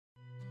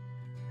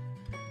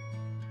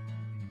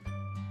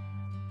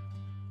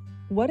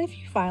What if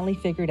you finally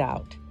figured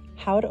out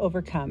how to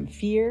overcome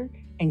fear,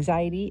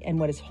 anxiety, and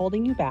what is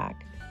holding you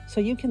back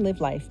so you can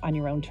live life on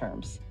your own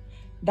terms?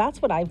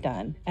 That's what I've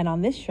done, and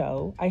on this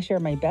show, I share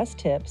my best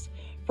tips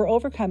for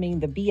overcoming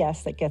the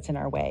BS that gets in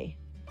our way.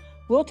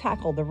 We'll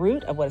tackle the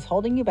root of what is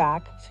holding you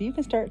back so you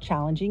can start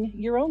challenging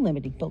your own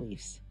limiting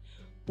beliefs.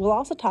 We'll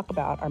also talk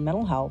about our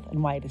mental health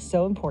and why it is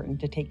so important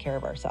to take care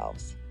of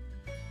ourselves.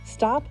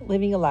 Stop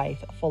living a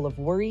life full of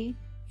worry,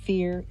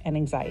 fear, and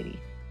anxiety.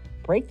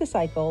 Break the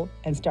cycle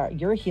and start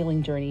your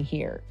healing journey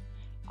here.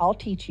 I'll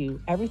teach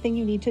you everything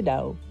you need to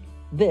know.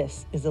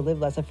 This is the Live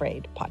Less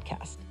Afraid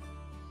podcast.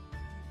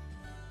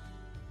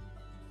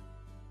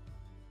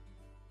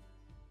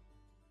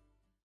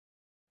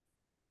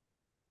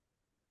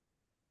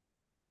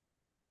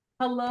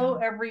 Hello,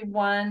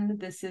 everyone.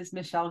 This is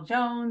Michelle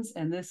Jones,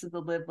 and this is the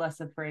Live Less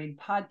Afraid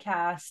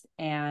podcast.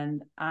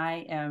 And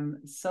I am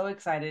so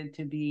excited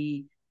to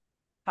be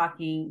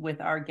talking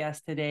with our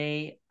guest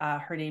today.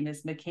 Her name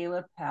is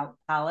Michaela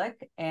Paluck,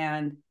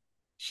 and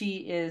she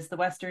is the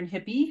Western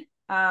hippie.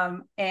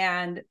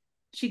 And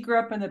she grew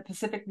up in the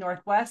Pacific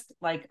Northwest,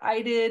 like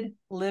I did,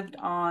 lived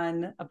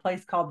on a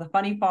place called the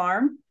Funny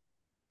Farm.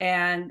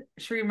 And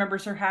she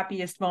remembers her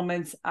happiest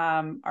moments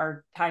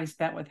are time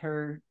spent with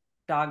her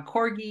dog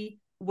Corgi,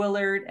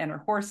 Willard, and her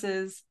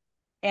horses.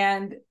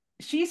 And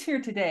she's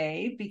here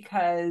today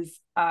because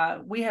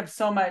we have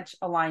so much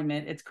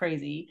alignment. It's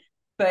crazy.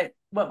 But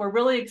what we're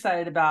really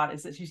excited about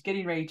is that she's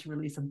getting ready to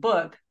release a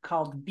book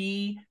called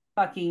Be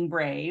Fucking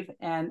Brave.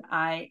 And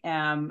I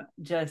am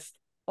just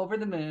over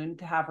the moon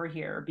to have her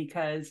here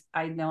because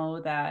I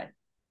know that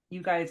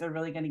you guys are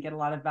really going to get a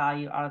lot of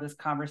value out of this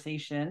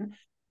conversation.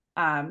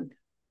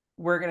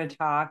 We're going to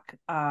talk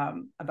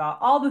about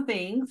all the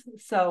things.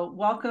 So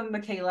welcome,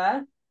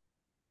 Michaela.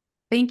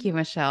 Thank you,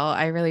 Michelle.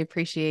 I really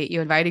appreciate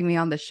you inviting me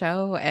on the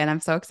show, and I'm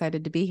so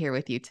excited to be here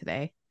with you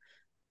today.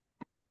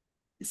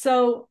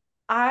 So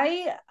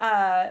I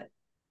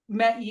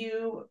met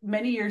you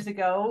many years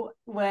ago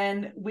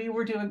when we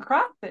were doing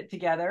CrossFit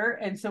together.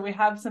 And so we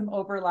have some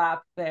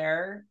overlap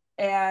there.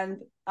 And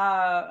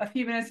a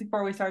few minutes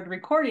before we started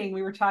recording,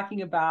 we were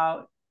talking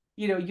about,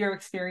 your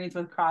experience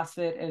with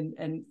CrossFit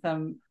and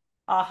some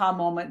aha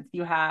moments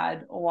you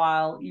had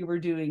while you were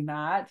doing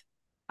that.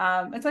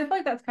 And so I feel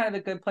like that's kind of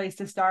a good place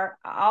to start.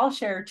 I'll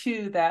share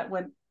too that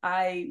when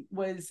I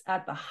was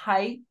at the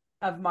height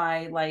of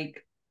my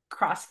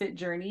CrossFit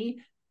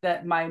journey,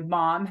 that my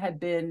mom had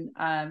been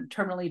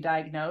terminally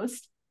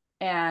diagnosed,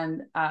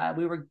 and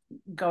we were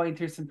going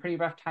through some pretty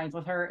rough times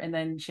with her. And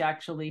then she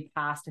actually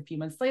passed a few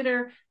months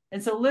later.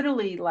 And so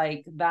literally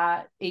like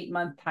that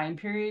 8-month time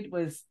period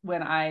was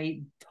when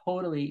I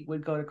totally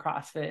would go to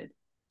CrossFit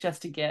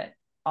just to get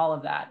all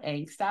of that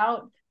angst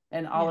out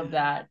and all of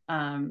that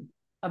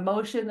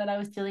emotion that I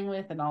was dealing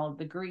with and all of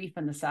the grief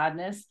and the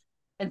sadness.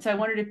 And so I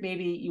wondered if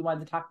maybe you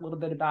wanted to talk a little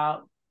bit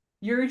about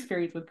your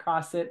experience with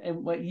CrossFit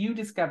and what you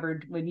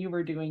discovered when you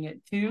were doing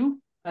it too,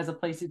 as a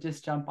place to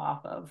just jump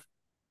off of.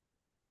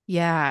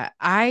 Yeah,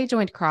 I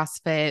joined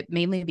CrossFit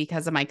mainly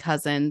because of my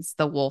cousins,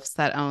 the Wolves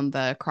that own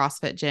the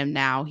CrossFit gym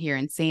now here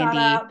in Shout Sandy.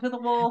 out to the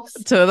Wolves.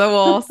 To the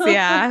Wolves,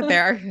 yeah,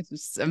 they're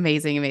just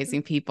amazing,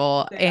 amazing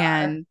people. They are.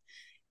 And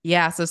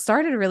yeah, so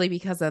started really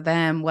because of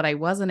them. What I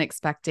wasn't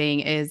expecting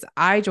is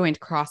I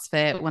joined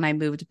CrossFit when I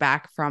moved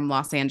back from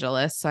Los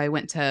Angeles. So I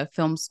went to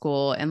film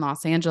school in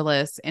Los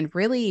Angeles, and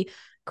really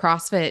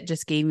CrossFit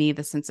just gave me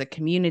the sense of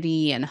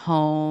community and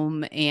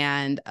home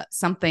and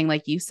something,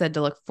 like you said,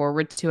 to look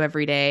forward to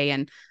every day.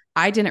 And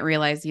I didn't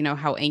realize,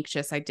 how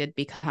anxious I did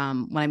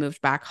become when I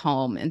moved back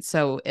home. And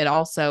so it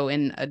also,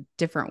 in a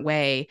different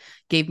way,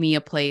 gave me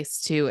a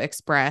place to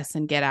express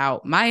and get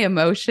out my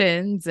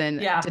emotions, and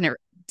Yeah.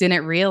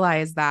 didn't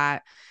realize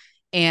that.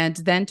 And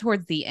then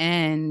towards the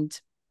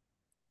end,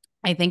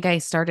 I think I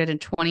started in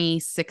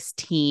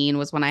 2016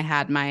 was when I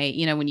had my,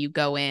 when you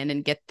go in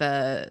and get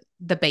the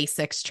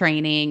basics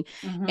training,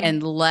 Mm-hmm.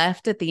 and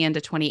left at the end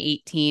of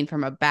 2018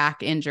 from a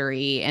back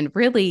injury, and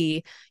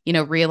really,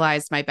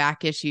 realized my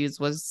back issues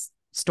was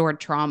stored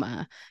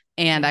trauma,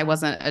 and I Yeah.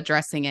 wasn't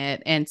addressing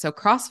it. And so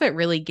CrossFit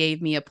really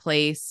gave me a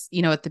place,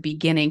 at the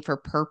beginning for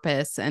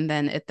purpose, and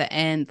then at the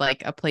end,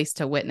 like a place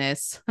to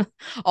witness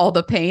all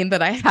the pain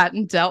that I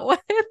hadn't dealt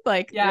with,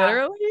 like Yeah.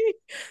 literally.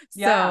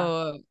 Yeah.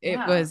 So it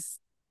Yeah. was,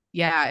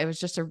 yeah, it was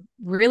just a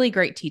really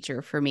great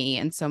teacher for me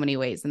in so many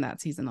ways in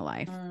that season of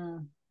life.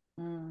 Mm,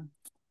 mm.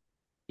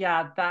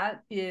 Yeah,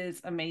 that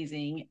is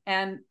amazing.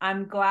 And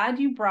I'm glad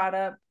you brought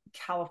up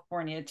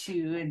California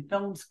too in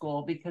film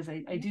school, because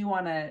I do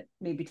want to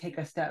maybe take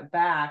a step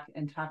back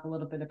and talk a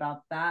little bit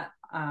about that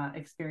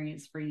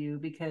experience for you,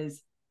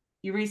 because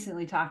you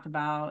recently talked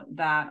about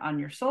that on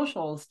your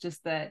socials,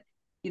 just that,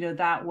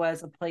 that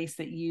was a place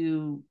that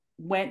you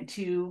went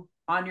to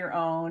on your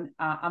own.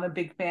 I'm a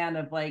big fan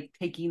of like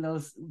taking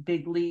those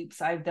big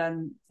leaps. I've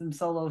done some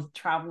solo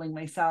traveling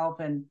myself,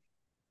 and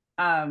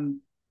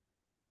um,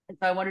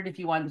 so I wondered if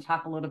you wanted to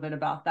talk a little bit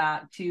about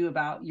that too,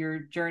 about your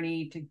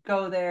journey to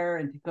go there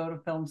and to go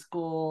to film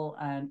school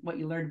and what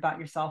you learned about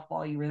yourself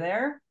while you were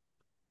there.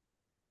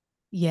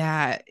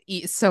 Yeah,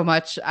 so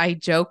much. I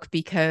joke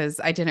because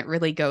I didn't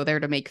really go there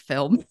to make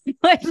film.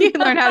 Like you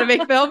learn how to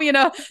make film,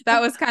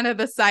 that was kind of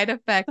the side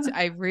effect.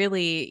 I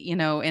really,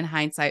 in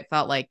hindsight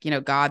felt like,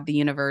 God, the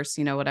universe,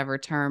 whatever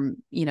term,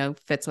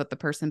 fits with the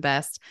person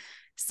best,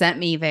 sent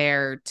me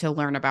there to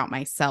learn about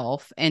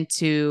myself and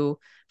to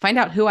find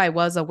out who I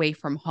was away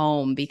from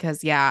home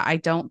because yeah, I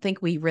don't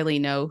think we really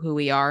know who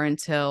we are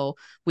until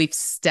we've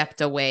stepped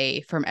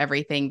away from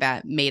everything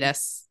that made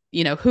us,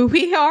 who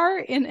we are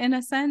in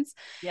a sense.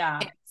 Yeah.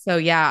 So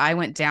yeah, I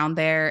went down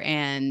there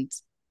and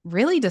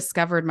really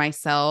discovered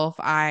myself.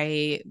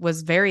 I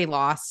was very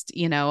lost.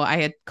 I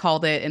had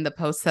called it in the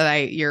post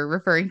that you're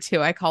referring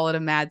to. I call it a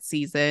mad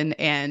season,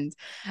 and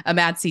a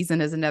mad season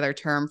is another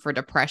term for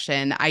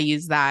depression. I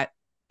use that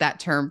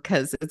term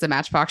because it's a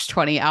Matchbox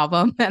 20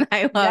 album, and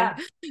I love Yeah.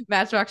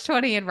 Matchbox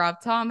 20 and Rob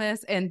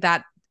Thomas. And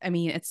that, I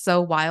mean, it's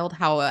so wild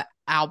how a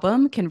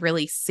album can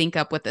really sync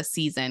up with the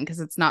season because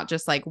it's not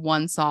just like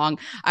one song.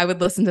 I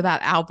would listen to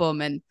that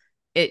album and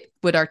it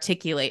would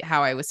articulate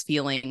how I was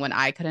feeling when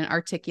I couldn't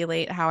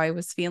articulate how I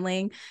was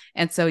feeling.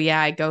 And so, yeah,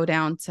 I go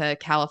down to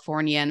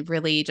California and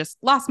really just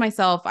lost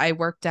myself. I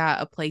worked at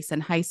a place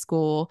in high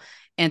school.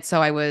 And so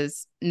I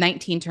was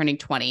 19 turning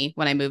 20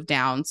 when I moved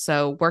down.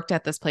 So worked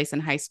at this place in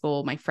high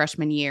school my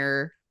freshman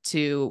year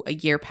to a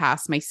year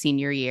past my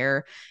senior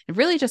year and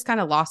really just kind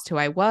of lost who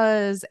I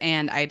was.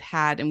 And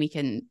and we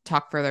can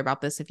talk further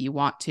about this if you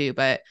want to,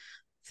 but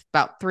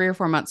about 3 or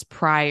 4 months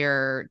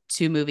prior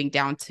to moving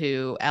down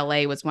to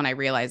LA was when I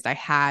realized I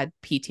had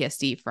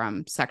PTSD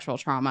from sexual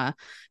trauma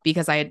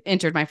because I had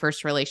entered my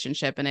first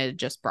relationship and it had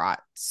just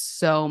brought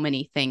so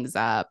many things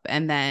up.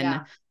 And then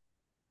Yeah.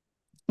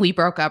 we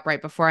broke up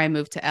right before I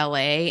moved to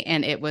LA.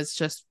 And it was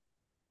just,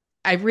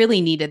 I really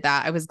needed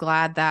that. I was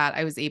glad that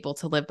I was able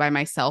to live by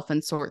myself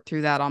and sort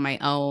through that on my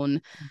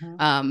own.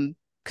 Mhm.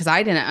 Because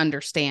I didn't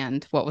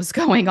understand what was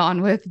going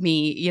on with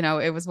me.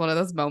 It was one of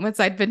those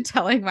moments I'd been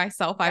telling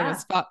myself Yeah.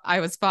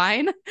 I was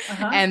fine.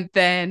 Uh-huh. And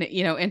then,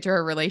 enter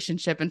a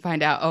relationship and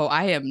find out, oh,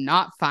 I am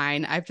not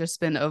fine. I've just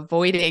been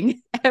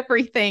avoiding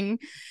everything.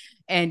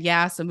 And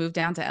yeah, so moved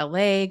down to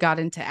LA, got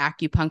into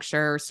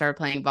acupuncture, started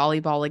playing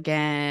volleyball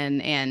again,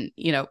 and,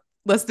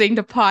 listening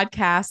to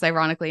podcasts.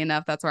 Ironically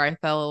enough, that's where I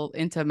fell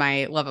into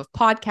my love of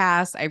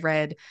podcasts. I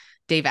read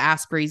Dave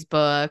Asprey's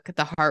book,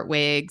 The Heart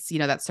Wigs,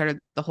 that started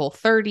the whole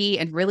 30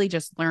 and really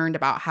just learned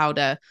about how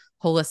to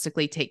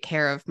holistically take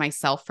care of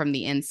myself from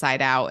the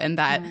inside out. And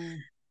that Mm.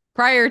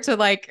 prior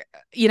to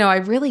I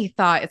really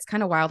thought it's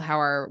kind of wild how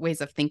our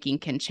ways of thinking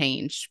can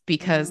change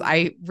because Mhm.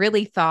 I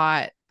really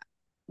thought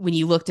when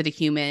you looked at a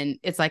human,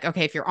 it's like,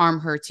 okay, if your arm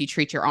hurts, you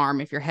treat your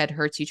arm. If your head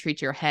hurts, you treat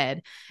your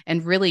head.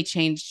 And really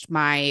changed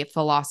my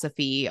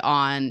philosophy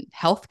on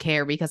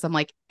healthcare because I'm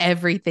like,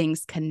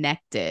 everything's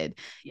connected.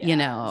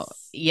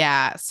 Yes.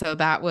 Yeah. So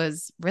that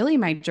was really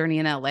my journey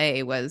in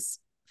LA was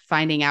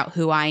finding out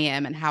who I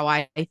am and how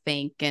I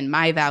think and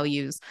my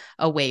values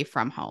away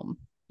from home.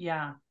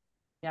 Yeah.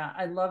 Yeah.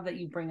 I love that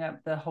you bring up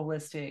the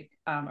holistic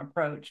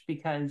approach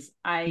because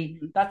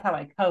Mhm. that's how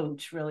I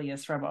coach really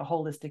is from a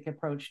holistic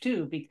approach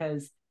too,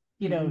 because,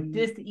 Mhm.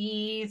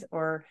 dis-ease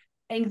or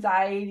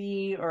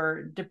anxiety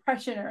or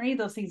depression or any of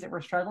those things that we're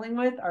struggling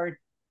with are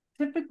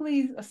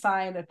typically a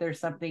sign that there's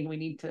something we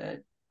need to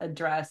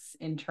address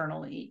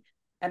internally.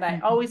 And I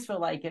Mhm. always feel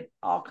like it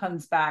all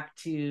comes back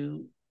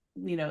to,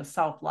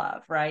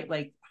 self-love, right?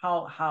 Like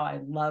how I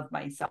love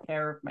myself,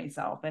 care of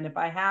myself. And if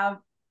I have,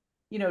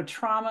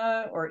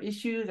 trauma or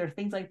issues or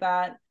things like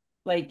that,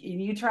 like,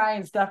 and you try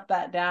and stuff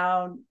that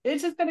down,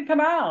 it's just going to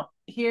come out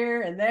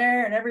here and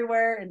there and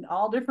everywhere in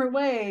all different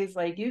ways.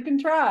 Like you can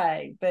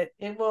try, but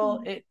it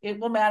will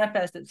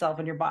manifest itself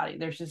in your body.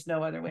 There's just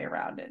no other way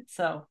around it.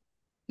 So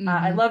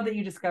I Mhm. love that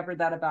you discovered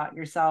that about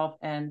yourself.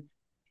 And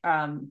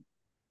um,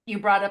 you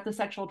brought up the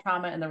sexual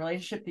trauma and the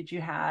relationship that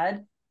you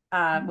had,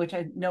 which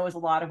I know is a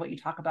lot of what you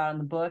talk about in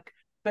the book.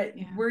 But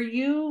Yeah. were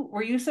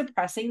you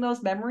suppressing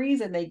those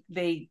memories and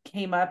they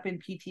came up in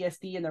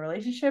PTSD in the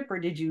relationship, or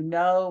did you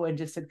know and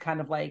just said kind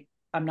of like,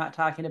 I'm not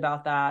talking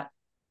about that?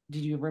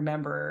 Did you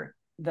remember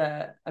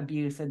the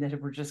abuse and that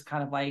it were just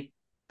kind of like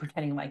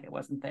pretending like it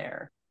wasn't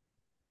there?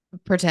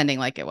 Pretending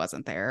like it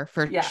wasn't there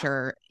for Yeah,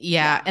 sure.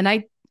 Yeah. yeah. And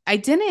I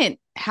didn't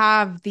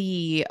have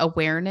the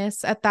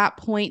awareness at that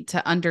point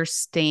to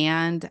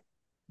understand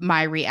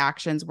my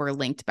reactions were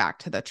linked back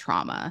to the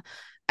trauma.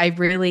 I'd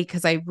met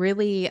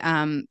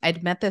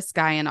this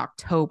guy in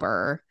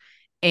October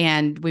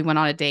and we went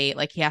on a date.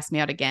 Like he asked me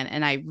out again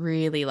and I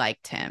really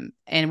liked him.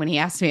 And when he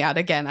asked me out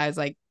again, I was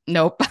like,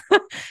 nope.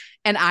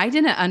 And I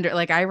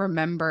didn't I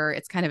remember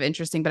it's kind of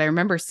interesting, but I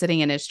remember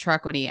sitting in his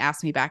truck when he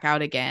asked me back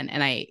out again.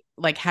 And I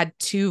like had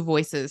two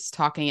voices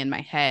talking in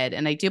my head.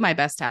 And I do my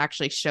best to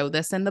actually show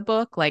this in the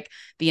book, like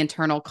the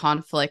internal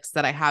conflicts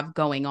that I have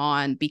going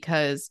on,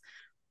 because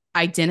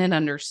I didn't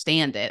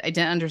understand it. I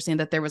didn't understand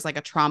that there was like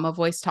a trauma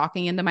voice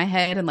talking into my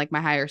head and like my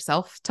higher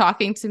self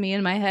talking to me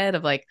in my head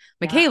of like,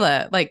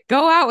 Michaela, like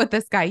go out with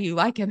this guy. You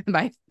like him. And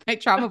my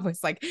trauma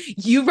voice, like,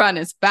 you run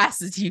as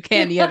fast as you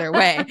can the other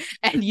way.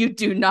 And you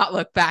do not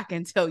look back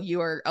until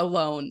you are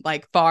alone,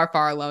 like far,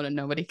 far alone and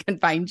nobody can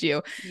find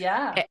you.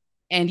 Yeah.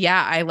 And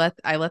yeah, I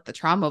let the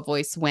trauma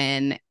voice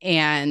win.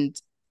 And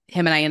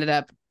him and I ended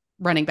up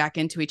running back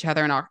into each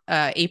other in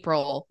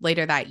April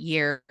later that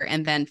year,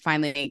 and then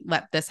finally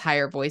let this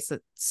higher voice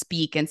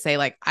speak and say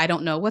like, I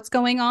don't know what's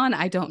going on,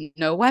 I don't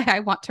know why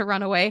I want to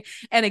run away.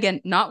 And again,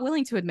 not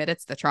willing to admit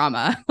it's the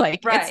trauma. Like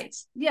right.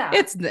 Yeah.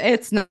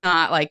 It's not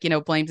like,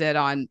 blamed it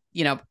on,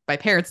 my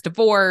parents'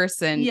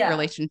 divorce and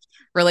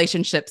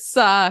relationships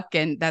suck,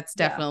 and that's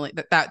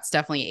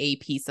definitely a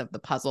piece of the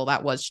puzzle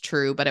that was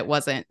true, but it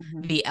wasn't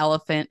the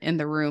elephant in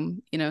the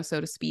room, so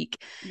to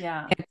speak.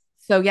 Yeah.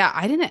 So yeah,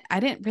 I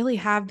didn't really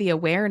have the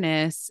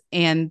awareness.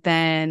 And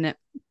then,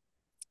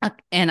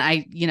 and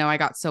I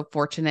got so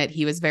fortunate.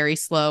 He was very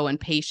slow and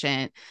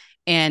patient.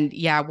 And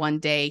yeah, one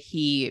day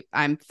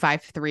I'm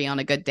 5'3" on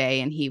a good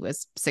day and he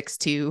was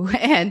 6'2".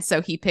 And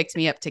so he picked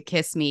me up to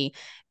kiss me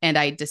and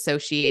I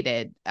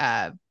dissociated,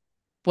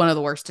 one of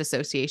the worst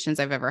dissociations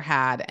I've ever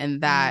had.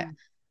 And that,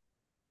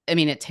 I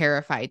mean, it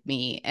terrified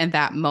me. And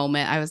that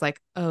moment I was like,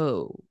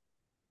 oh,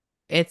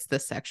 it's the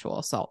sexual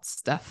assault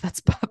stuff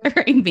that's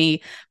bothering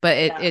me. But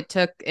it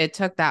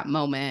took that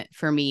moment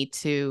for me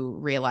to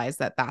realize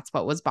that that's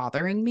what was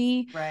bothering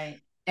me. Right.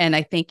 And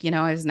I think,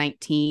 I was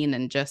 19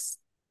 and just,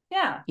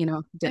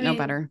 didn't know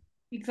better.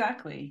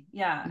 Exactly.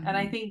 Yeah. And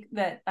I think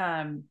that,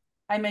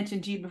 I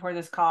mentioned to you before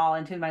this call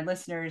and to my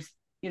listeners,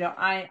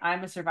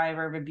 I'm a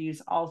survivor of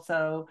abuse,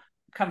 also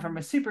come from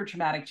a super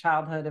traumatic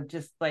childhood of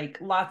just like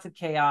lots of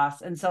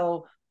chaos. And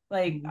so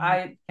like,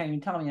 I can't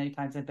even tell how many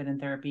times I've been in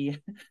therapy,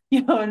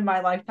 in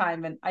my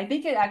lifetime. And I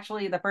think it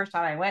actually, the first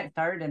time I went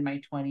started in my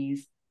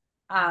 20s.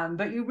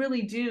 But you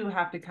really do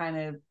have to kind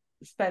of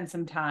spend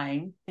some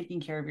time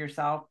taking care of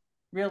yourself,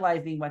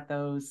 realizing what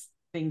those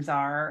things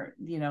are,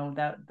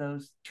 that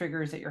those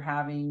triggers that you're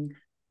having,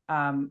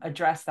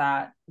 address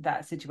that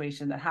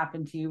situation that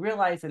happened to you,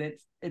 realize that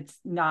it's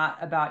not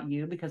about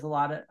you, because a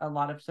lot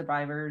of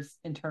survivors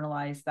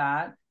internalize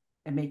that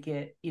and make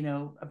it,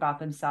 about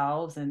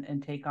themselves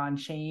and take on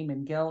shame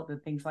and guilt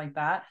and things like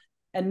that.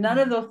 And none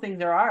of those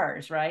things are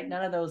ours, right?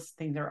 None of those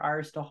things are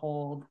ours to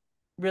hold.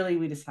 Really,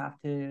 we just have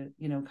to,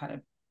 kind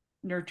of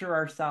nurture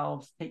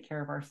ourselves, take care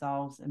of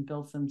ourselves, and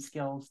build some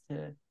skills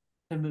to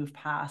move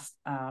past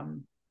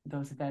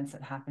those events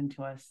that happened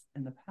to us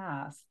in the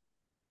past.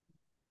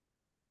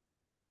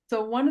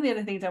 So one of the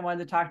other things I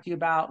wanted to talk to you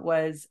about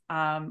was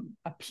a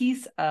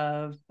piece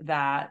of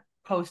that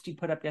post you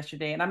put up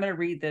yesterday. And I'm going to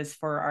read this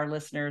for our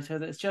listeners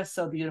because it's just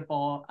so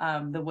beautiful,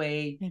 the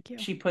way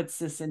she puts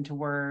this into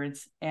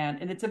words.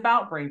 And it's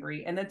about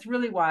bravery. And that's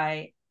really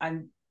why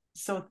I'm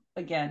so,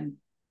 again,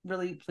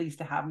 really pleased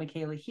to have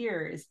Michaela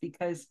here, is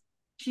because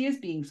she is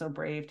being so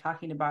brave,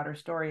 talking about her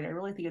story. And I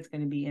really think it's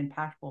going to be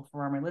impactful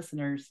for my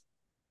listeners.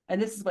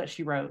 And this is what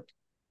she wrote.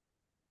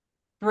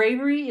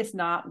 Bravery is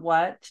not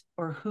what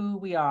or who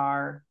we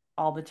are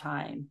all the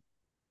time.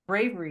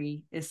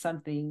 Bravery is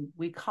something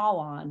we call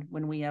on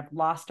when we have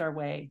lost our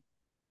way.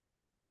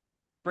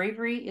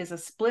 Bravery is a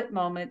split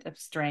moment of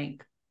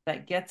strength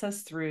that gets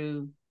us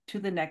through to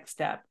the next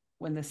step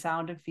when the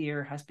sound of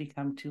fear has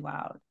become too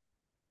loud.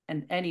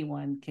 And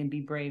anyone can be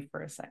brave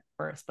for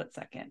a split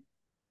second.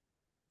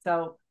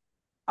 So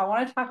I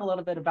want to talk a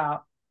little bit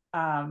about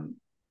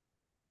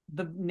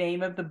the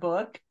name of the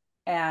book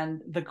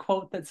and the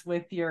quote that's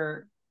with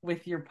your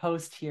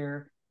post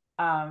here.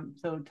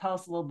 So tell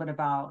us a little bit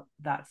about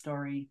that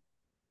story.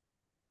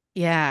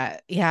 Yeah.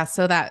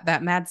 So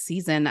that mad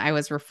season I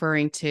was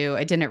referring to,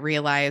 I didn't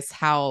realize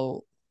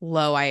how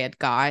low I had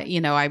got.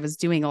 I was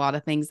doing a lot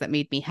of things that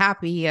made me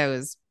happy. I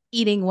was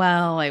eating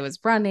well, I was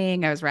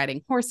running, I was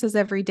riding horses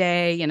every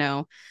day.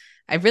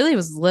 I really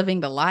was living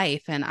the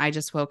life. And I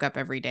just woke up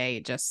every day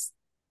just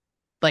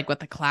like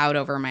with a cloud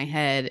over my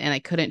head and I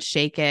couldn't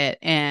shake it.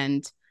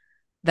 And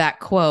that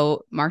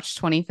quote, March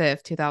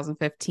 25th,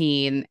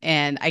 2015.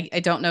 And I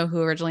don't know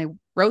who originally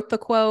wrote the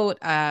quote.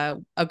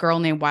 A girl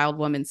named Wild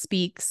Woman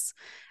Speaks.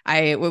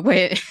 I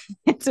went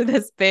into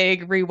this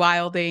big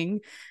rewilding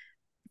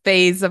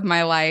phase of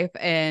my life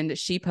and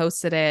she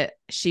posted it.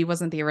 She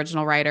wasn't the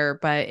original writer,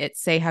 but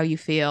it's say how you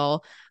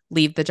feel,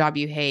 leave the job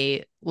you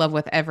hate, love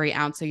with every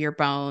ounce of your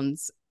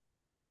bones,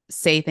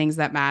 say things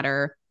that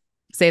matter,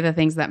 say the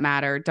things that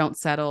matter, don't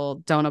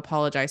settle, don't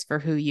apologize for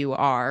who you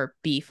are,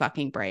 be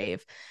fucking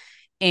brave.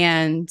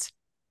 And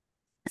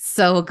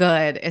so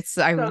good.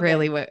 I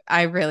really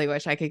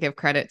wish I could give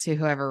credit to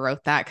whoever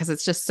wrote that, because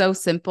it's just so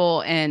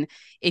simple. And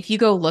if you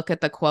go look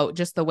at the quote,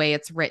 just the way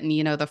it's written,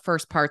 the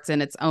first part's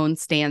in its own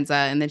stanza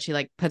and then she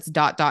like puts ...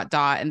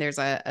 and there's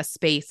a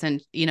space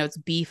and it's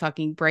be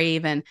fucking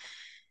brave. And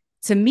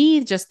to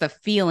me, just the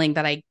feeling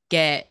that I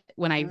get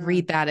when I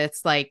read that,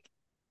 it's like,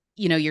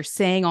 you're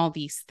saying all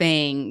these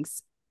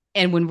things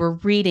And when we're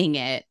reading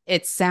it,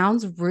 it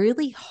sounds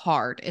really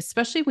hard,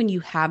 especially when you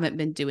haven't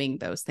been doing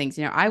those things.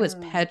 You know, I was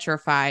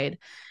petrified.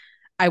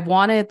 I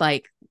wanted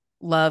like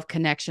love,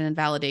 connection, and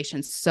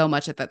validation so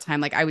much at that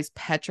time. Like I was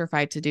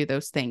petrified to do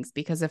those things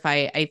because if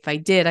I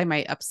did, I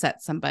might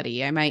upset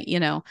somebody. I might, you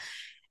know.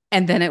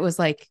 And then it was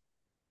like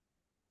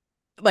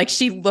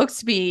she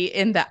looked me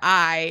in the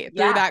eye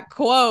through Yeah. that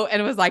quote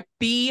and was like,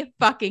 be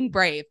fucking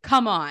brave.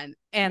 Come on.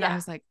 And I Yeah.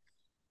 was like,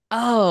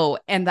 oh,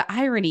 and the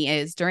irony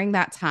is during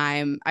that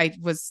time, I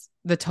was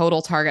the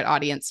total target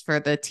audience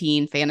for the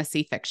teen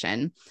fantasy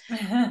fiction.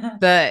 Yeah.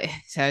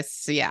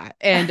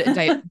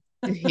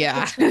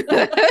 Yeah.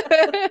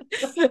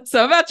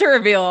 So I'm about to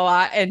reveal a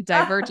lot. And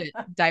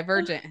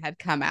Divergent had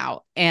come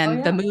out, Oh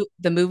and yeah.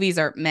 the movies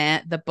are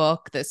meant, the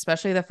book,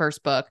 especially the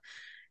first book,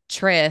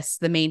 Triss,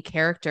 the main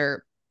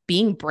character,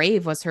 being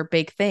brave was her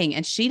big thing.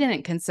 And she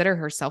didn't consider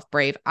herself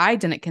brave. I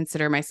didn't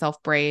consider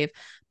myself brave,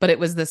 but it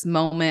was this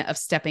moment of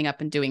stepping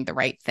up and doing the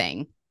right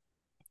thing.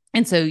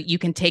 And so you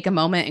can take a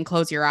moment and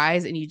close your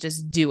eyes and you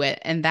just do it.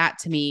 And that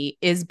to me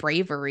is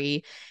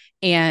bravery.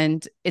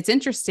 And it's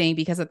interesting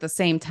because at the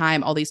same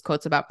time, all these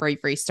quotes about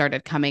bravery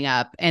started coming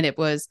up, and it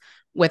was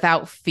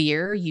without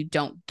fear, you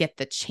don't get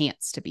the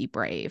chance to be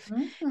brave.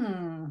 Mm.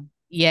 Oh, I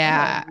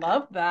Yeah.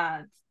 love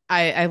that.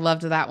 I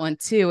loved that one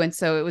too. And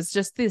so it was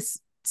just this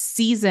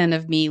season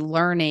of me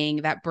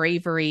learning that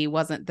bravery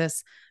wasn't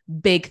this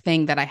big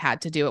thing that I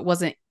had to do. It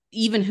wasn't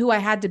even who I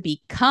had to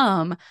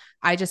become.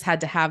 I just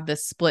had to have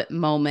this split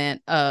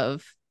moment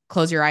of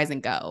close your eyes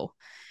and go.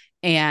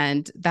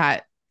 And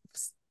that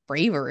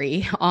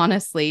bravery,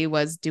 honestly,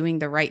 was doing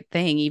the right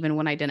thing, even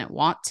when I didn't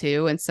want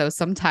to. And so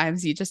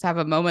sometimes you just have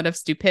a moment of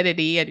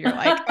stupidity and you're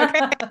like, okay,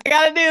 I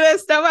got to do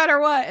this no matter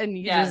what. And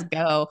you Yeah. just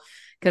go.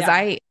 Cause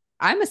Yeah.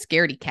 I'm a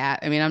scaredy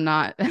cat. I mean, I'm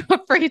not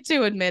afraid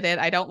to admit it.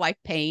 I don't like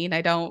pain.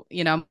 I don't,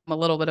 you know, I'm a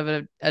little bit of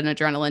an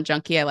adrenaline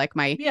junkie. I like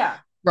my Yeah.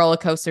 roller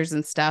coasters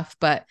and stuff,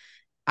 but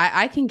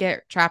I can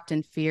get trapped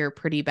in fear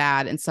pretty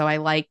bad. And so I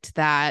liked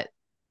that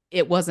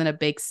it wasn't a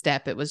big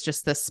step. It was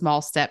just the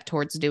small step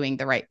towards doing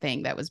the right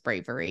thing that was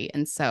bravery.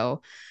 And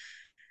so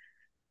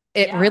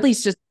it Yeah. really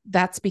is just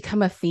that's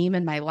become a theme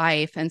in my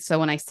life. And so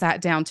when I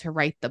sat down to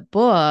write the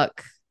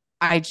book,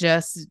 I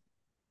just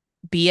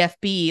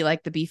BFB,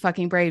 like the Be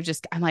Fucking Brave,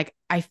 just I'm like,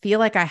 I feel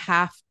like I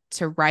have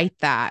to write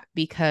that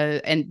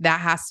because, and that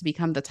has to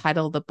become the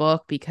title of the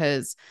book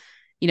because,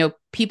 you know,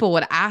 people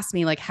would ask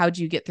me, like, how'd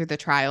you get through the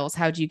trials?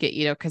 How'd you get,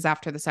 you know, because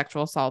after the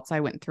sexual assaults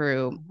I went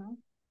through, Mm-hmm.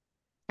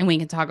 and we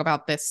can talk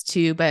about this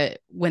too, but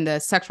when the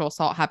sexual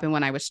assault happened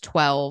when I was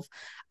 12,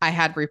 I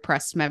had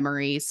repressed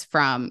memories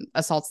from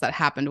assaults that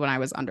happened when I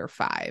was under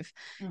 5.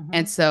 Mm-hmm.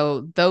 And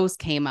so those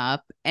came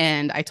up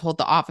and I told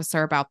the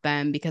officer about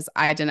them because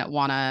I didn't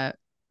want to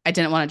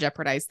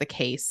jeopardize the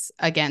case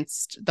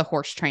against the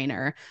horse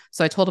trainer.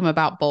 So I told him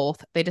about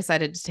both. They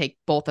decided to take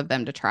both of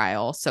them to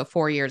trial. So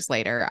 4 years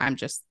later, I'm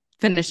just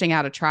finishing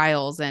out of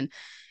trials, and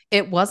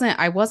I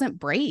wasn't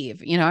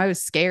brave. You know, I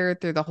was scared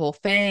through the whole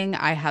thing.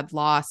 I had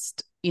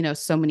lost, you know,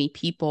 so many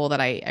people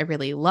that I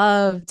really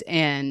loved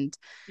and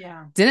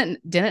Yeah.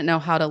 didn't know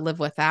how to live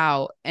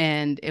without.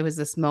 And it was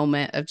this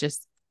moment of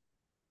just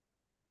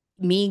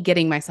me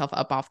getting myself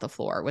up off the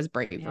floor was Yeah.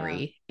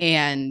 bravery.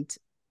 And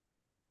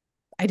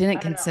I didn't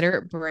I don't know. consider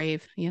it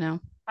brave, you know?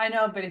 I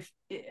know, but if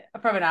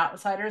from an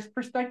outsider's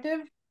perspective,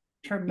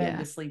 Yeah.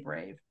 tremendously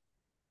brave.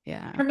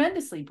 Yeah.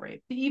 Tremendously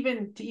brave to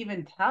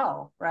even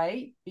tell,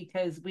 right?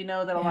 Because we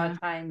know that a lot Yeah.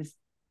 of times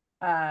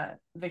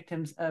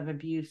victims of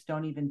abuse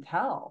don't even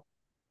tell,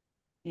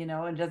 you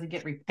know, it doesn't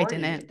get I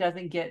reported, didn't.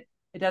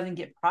 it doesn't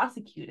get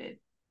prosecuted,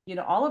 you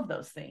know, all of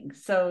those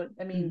things. So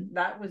I mean, Mhm.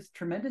 that was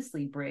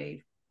tremendously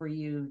brave for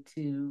you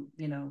to,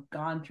 you know,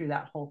 gone through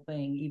that whole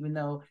thing, even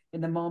though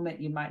in the moment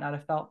you might not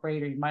have felt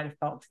brave or you might have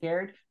felt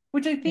scared,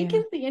 which I think Yeah.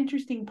 is the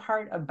interesting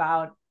part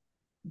about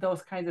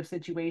those kinds of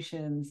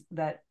situations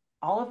that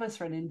all of us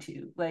run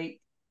into.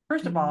 Like,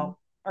 first of Mhm. all,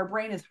 our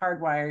brain is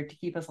hardwired to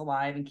keep us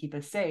alive and keep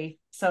us safe.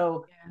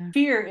 So Yeah.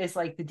 fear is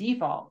like the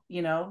default,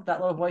 you know, that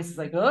little voice is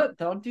like, Mhm. oh,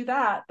 don't do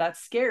that. That's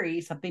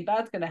scary. Something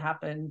bad's going to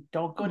happen.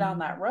 Don't go down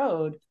that Mhm.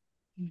 road.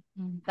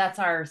 Mhm. That's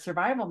our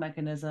survival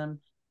mechanism.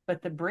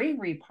 But the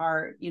bravery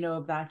part, you know,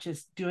 of that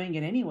just doing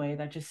it anyway,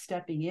 that just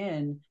stepping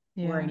in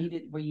Yeah. where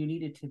you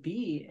needed to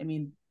be. I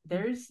mean,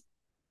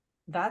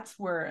 that's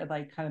where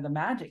like kind of the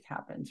magic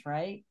happens,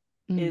 right?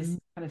 Is Mhm.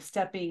 kind of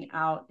stepping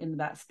out into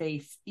that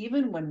space,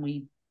 even when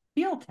we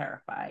feel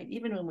terrified,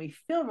 even when we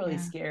feel really Yeah.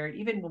 scared,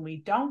 even when we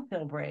don't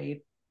feel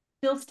brave,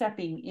 still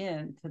stepping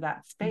into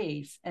that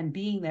space and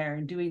being there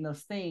and doing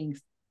those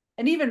things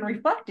and even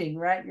reflecting,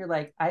 right? You're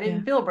like, I Yeah.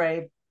 didn't feel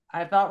brave.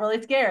 I felt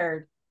really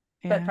scared.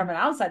 But Yeah. from an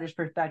outsider's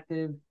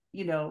perspective,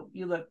 you know,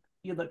 you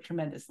look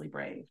tremendously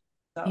brave.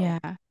 So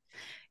Yeah.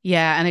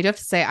 Yeah. And I do have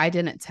to say, I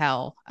didn't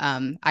tell.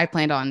 I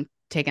planned on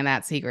taking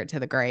that secret to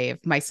the grave.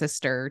 My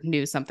sister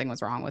knew something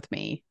was wrong with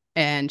me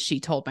and she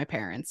told my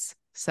parents.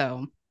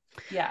 So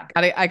yeah.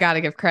 I gotta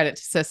give credit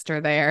to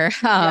sister there.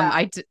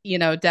 Yeah. You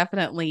know,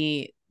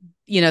 definitely,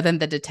 you know, then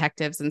the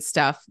detectives and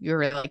stuff, you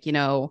were like, you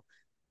know,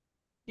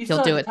 You he'll still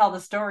have do to it. tell the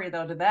story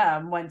though to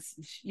them once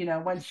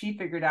she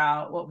figured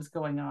out what was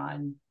going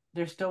on.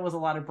 There still was a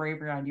lot of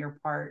bravery on your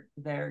part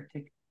there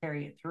to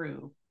carry it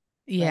through,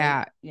 right?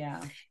 Yeah.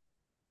 Yeah.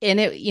 And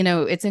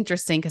it's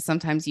interesting because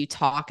sometimes you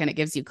talk and it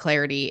gives you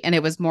clarity. And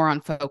it was more on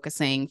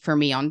focusing for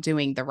me on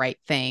doing the right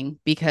thing, Mm.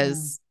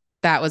 because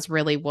that was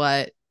really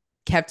what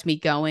kept me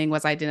going.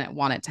 Was I didn't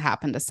want it to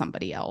happen to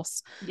somebody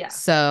else. Yeah.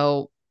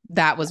 So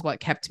that was what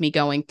kept me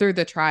going through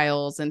the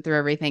trials and through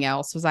everything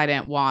else, was I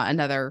didn't want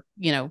another,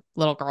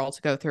 little girl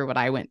to go through what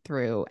I went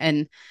through.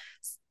 And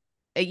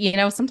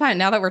sometimes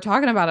now that we're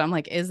talking about it, I'm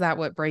like, is that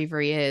what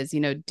bravery is?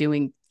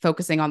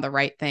 Focusing on the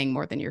right thing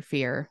more than your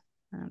fear.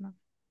 I don't know.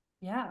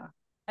 Yeah.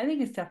 I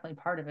think it's definitely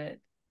part of it.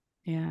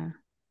 Yeah.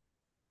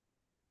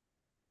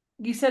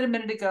 You said a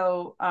minute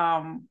ago,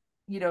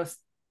 you know,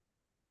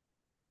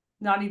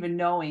 not even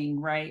knowing,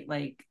 right?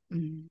 Like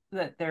Mhm.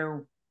 that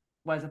there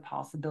was a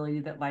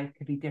possibility that life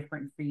could be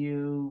different for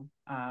you,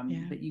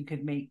 Yeah. that you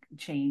could make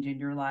change in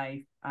your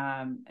life.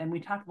 And we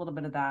talked a little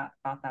bit about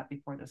that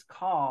before this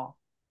call.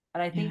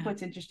 And I think Yeah.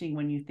 what's interesting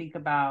when you think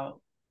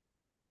about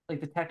like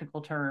the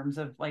technical terms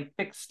of like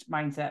fixed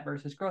mindset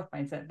versus growth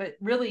mindset, but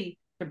really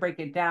to break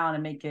it down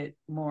and make it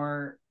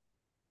more,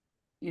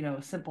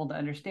 simple to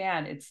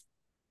understand, it's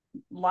a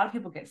lot of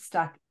people get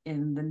stuck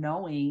in the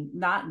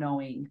not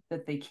knowing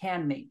that they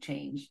can make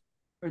change,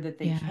 or that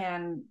they Yeah.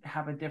 can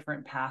have a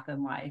different path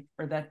in life,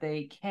 or that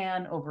they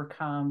can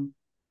overcome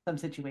some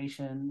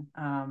situation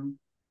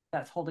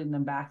that's holding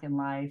them back in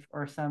life,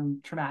 or some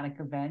traumatic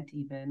event,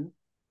 even.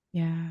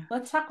 Yeah.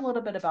 Let's talk a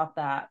little bit about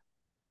that.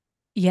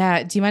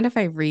 Yeah. Do you mind if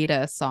I read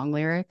a song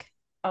lyric?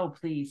 Oh,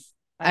 please.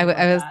 I I, would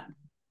w- love I was that.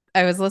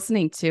 I was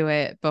listening to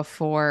it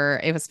before.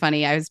 It was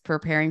funny. I was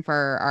preparing for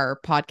our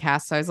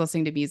podcast, so I was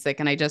listening to music,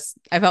 and I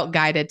felt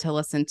guided to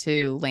listen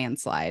to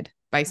 "Landslide"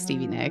 by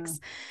Stevie Nicks.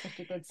 Such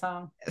a good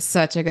song.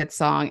 Such a good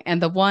song.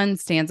 And the one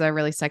stanza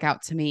really stuck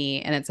out to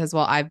me. And it says,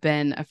 "Well, I've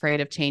been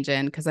afraid of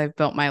changing because I've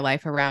built my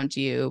life around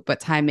you, but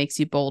time makes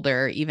you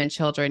bolder. Even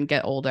children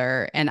get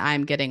older, and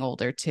I'm getting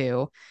older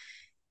too."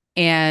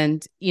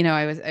 And,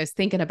 I was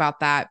thinking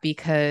about that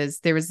because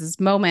there was this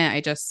moment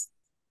I just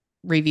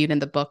reviewed in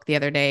the book the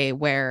other day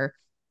where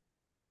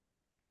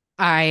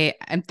I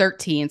am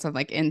 13, so I'm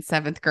like in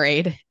seventh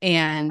grade.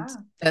 And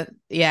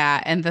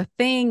Yeah. the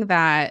thing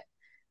that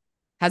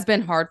has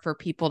been hard for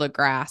people to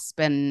grasp,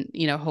 and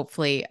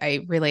hopefully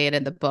I relay it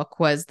in the book,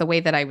 was the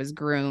way that I was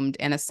groomed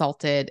and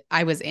assaulted.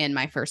 I was in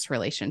my first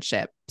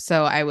relationship,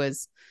 so I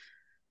was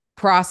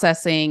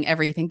processing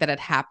everything that had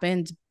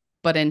happened,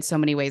 but in so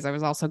many ways I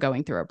was also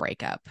going through a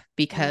breakup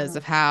because Mm.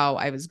 of how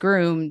I was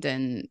groomed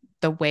and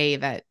the way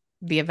that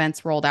the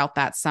events rolled out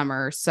that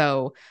summer.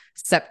 So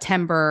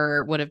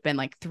September would have been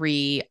like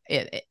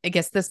I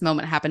guess this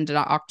moment happened in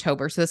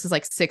October, so this is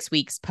like 6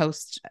 weeks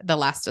post the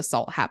last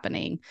assault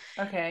happening.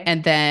 Okay.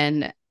 And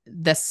then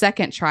the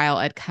second trial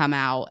had come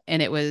out,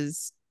 and it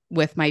was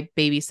with my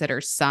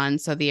babysitter's son,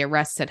 so the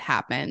arrest had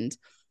happened.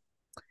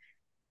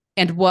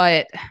 And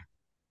what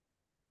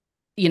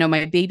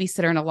my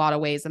babysitter in a lot of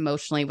ways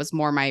emotionally was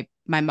more my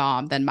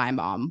mom than my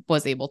mom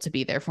was able to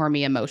be there for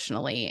me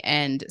emotionally.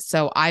 And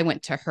so I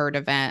went to her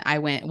event. I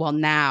went, well,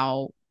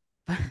 now,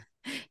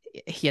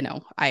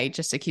 I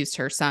just accused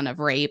her son of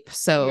rape. Yeah.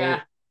 So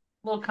A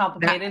little that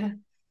complicated.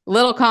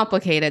 little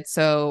complicated.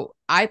 So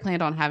I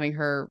planned on having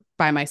her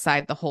by my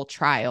side the whole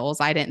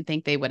trials. I didn't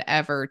think they would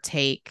ever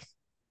take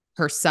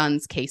her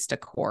son's case to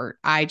court.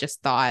 I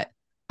just thought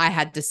I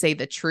had to say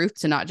the truth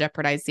to not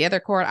jeopardize the other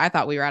court. I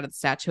thought we were out of the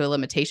statute of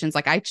limitations.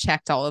 Like, I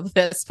checked all of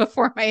this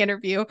before my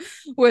interview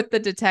with the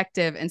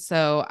detective. And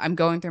so I'm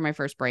going through my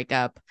first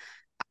breakup.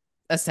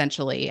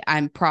 Essentially,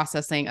 I'm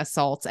processing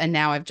assaults, and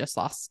now I've just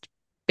lost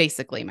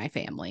basically my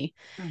family.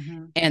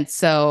 Mm-hmm. And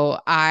so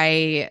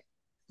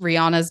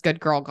Rihanna's Good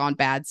Girl Gone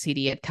Bad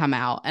CD had come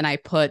out, and I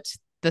put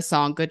the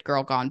song Good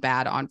Girl Gone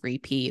Bad on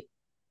repeat,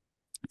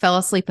 fell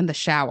asleep in the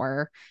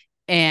shower,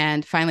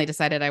 and finally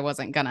decided I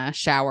wasn't gonna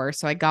shower.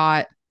 So I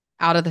got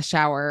out of the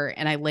shower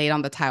and I laid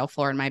on the tile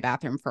floor in my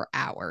bathroom for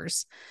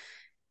hours.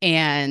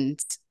 And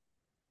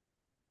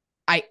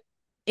I,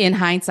 in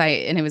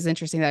hindsight, and it was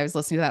interesting that I was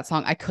listening to that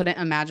song, I couldn't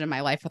imagine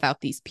my life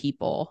without these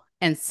people.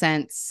 And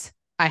since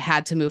I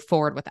had to move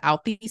forward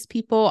without these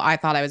people, I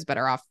thought I was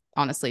better off,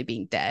 honestly,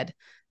 being dead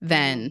Mm-hmm.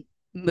 than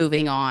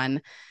moving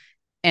on.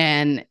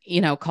 And,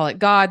 call it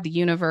God, the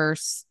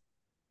universe.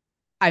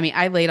 I mean,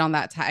 I laid on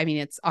that time. I mean,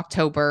 it's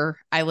October.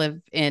 I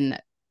live in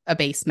a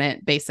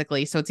basement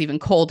basically, so it's even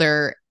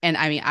colder. And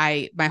I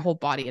mean, my whole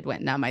body had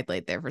went numb. I'd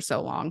laid there for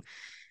so long,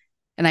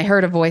 and I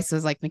heard a voice that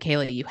was like,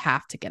 "Michaela, you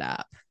have to get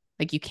up.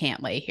 Like, you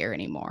can't lay here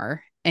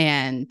anymore."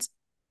 And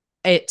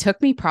it took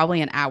me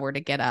probably an hour to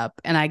get up,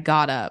 and I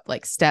got up.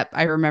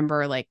 I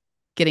remember like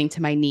getting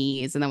to my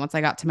knees, and then once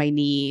I got to my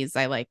knees,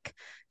 I like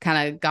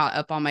kind of got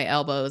up on my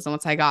elbows, and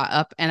once I got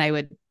up, and I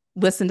would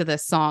listen to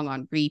this song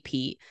on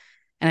repeat.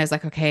 And I was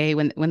like, okay,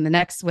 when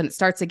it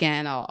starts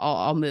again,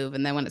 I'll move,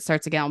 and then when it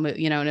starts again, I'll move.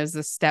 And it was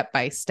a step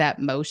by step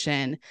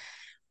motion,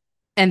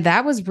 and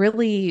that was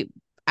really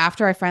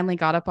after I finally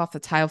got up off the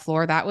tile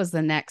floor, that was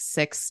the next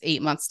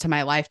 6-8 months to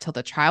my life till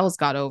the trials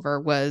got over,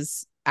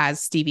 was, as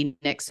Stevie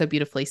Nicks so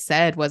beautifully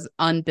said, was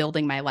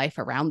unbuilding my life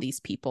around these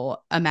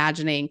people,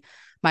 imagining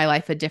my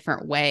life a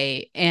different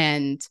way.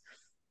 And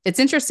it's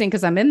interesting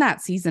because I'm in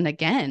that season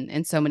again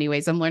in so many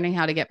ways. I'm learning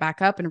how to get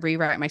back up and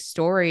rewrite my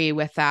story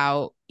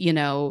without,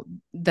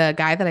 the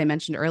guy that I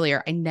mentioned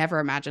earlier. I never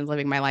imagined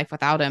living my life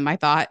without him. I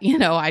thought,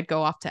 I'd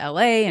go off to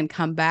LA and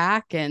come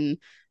back and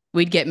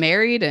we'd get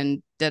married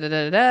and da da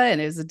da da, and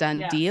it was a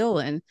done Yeah. deal.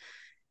 And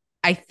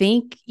I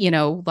think,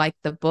 like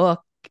the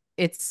book,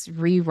 it's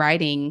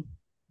rewriting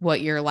what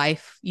you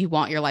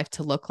want your life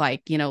to look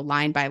like,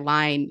 line by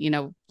line,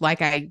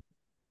 like I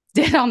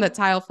did on the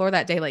tile floor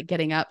that day, like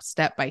getting up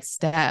step by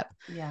step.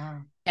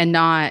 Yeah. And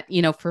not,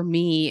 for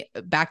me,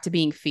 back to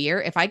being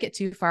fear. If I get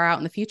too far out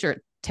in the future,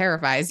 it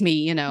terrifies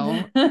me,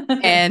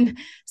 and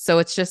so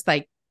it's just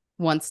like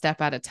one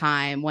step at a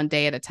time, one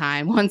day at a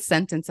time, one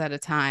sentence at a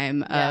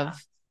time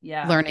of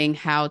learning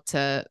how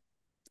to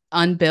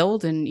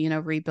unbuild and,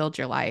 rebuild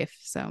your life.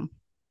 So,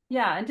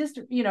 yeah. And just,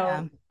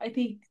 I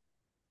think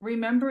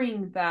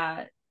remembering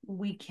that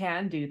we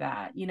can do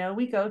that,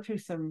 we go through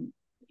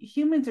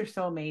humans are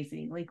so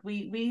amazing. Like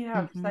we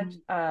have such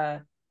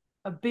a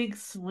big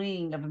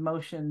swing of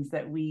emotions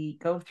that we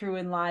go through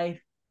in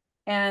life,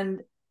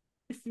 and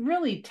it's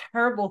really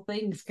terrible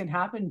things can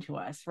happen to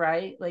us,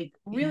 right? Like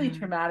really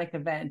traumatic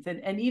events.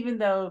 And even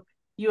though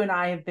you and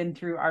I have been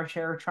through our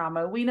share of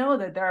trauma, we know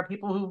that there are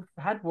people who've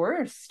had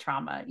worse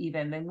trauma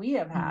even than we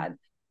have had.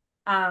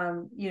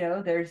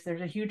 There's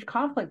a huge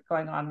conflict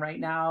going on right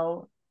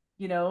now,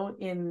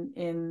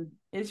 in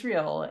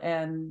Israel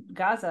and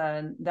Gaza,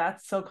 and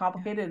that's so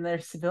complicated, and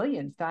there's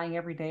civilians dying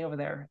every day over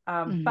there.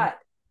 But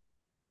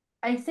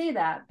I say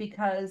that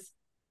because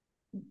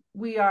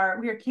we are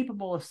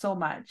capable of so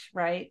much,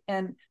 right?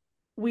 And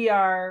we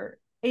are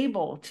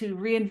able to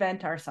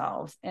reinvent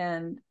ourselves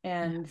and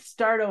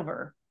start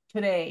over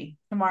today,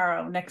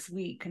 tomorrow, next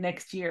week,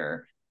 next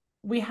year.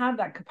 We have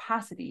that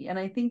capacity, and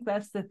I think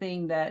that's the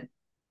thing that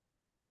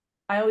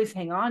I always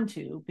hang on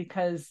to,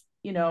 because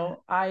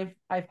I've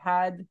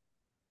had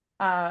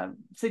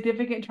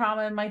significant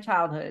trauma in my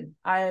childhood.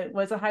 I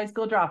was a high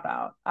school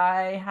dropout.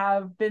 I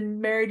have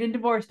been married and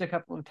divorced a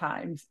couple of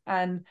times,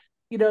 and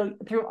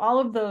through all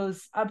of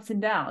those ups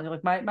and downs,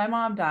 like my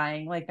mom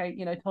dying, like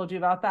I told you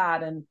about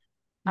that, and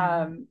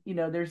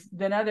there's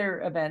been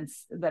other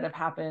events that have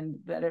happened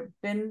that have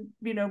been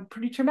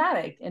pretty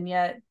traumatic, and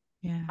yet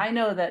I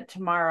know that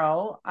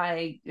tomorrow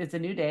it's a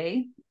new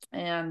day,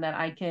 and that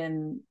I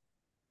can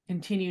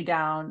continue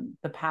down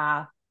the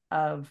path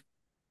of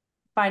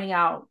finding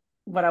out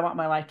what I want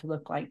my life to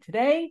look like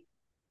today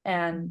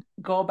and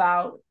go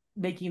about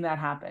making that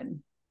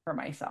happen for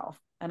myself.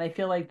 And I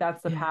feel like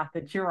that's the path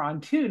that you're on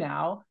too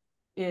now,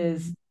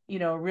 is,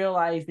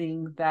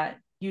 realizing that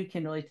you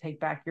can really take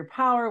back your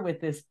power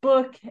with this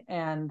book.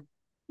 And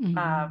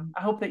I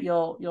hope that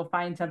you'll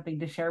find something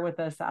to share with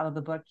us out of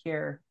the book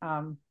here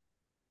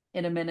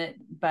in a minute.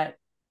 But,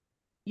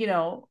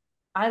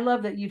 I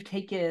love that you've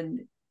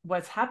taken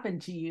what's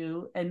happened to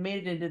you and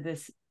made it into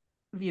this,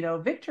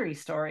 victory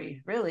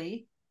story,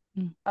 really,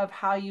 of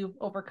how you've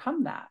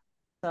overcome that.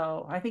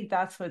 So I think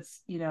that's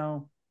what's,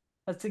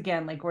 that's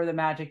again, like where the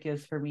magic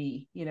is for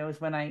me, is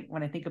when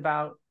I think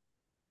about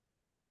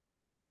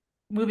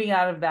moving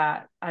out of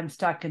that, I'm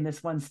stuck in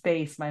this one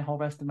space my whole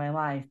rest of my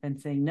life,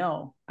 and saying,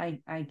 no, I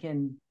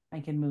can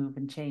move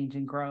and change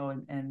and grow,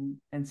 and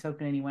so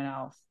can anyone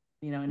else,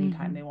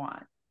 anytime they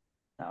want.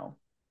 So,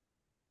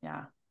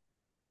 yeah.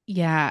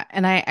 Yeah.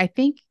 And I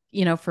think,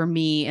 for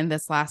me in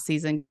this last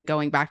season,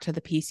 going back to the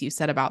piece you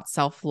said about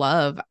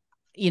self-love,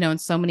 in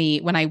so many,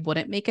 when I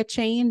wouldn't make a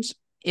change,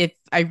 if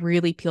I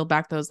really peeled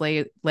back those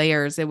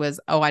layers, it was,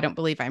 oh, I don't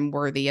believe I'm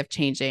worthy of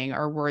changing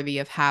or worthy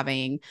of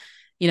having,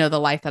 the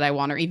life that I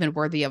want, or even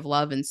worthy of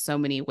love in so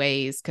many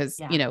ways. Cause,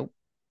 I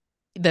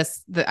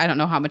don't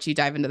know how much you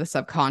dive into the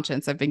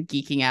subconscious. I've been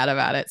geeking out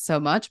about it so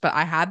much, but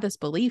I had this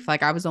belief,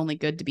 like I was only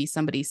good to be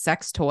somebody's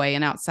sex toy.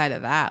 And outside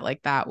of that,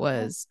 like that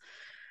was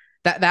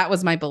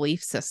my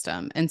belief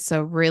system. And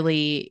so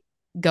really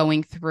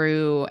going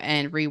through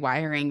and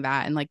rewiring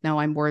that, and like, no,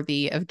 I'm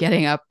worthy of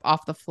getting up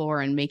off the floor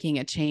and making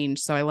a change.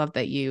 So I love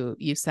that you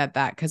said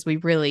that, because we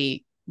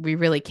really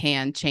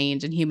can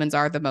change, and humans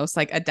are the most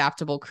like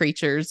adaptable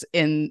creatures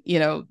in,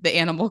 the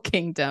animal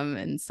kingdom.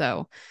 And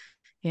so,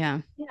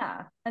 yeah.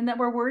 And that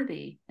we're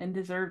worthy and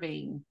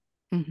deserving,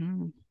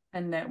 and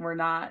that we're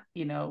not,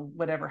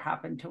 whatever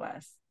happened to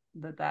us,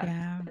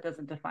 that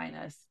doesn't define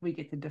us. We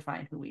get to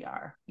define who we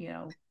are,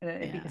 and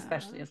I think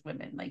especially as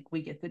women, like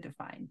we get to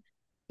define,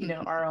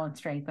 our own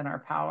strength and our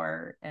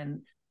power,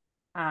 and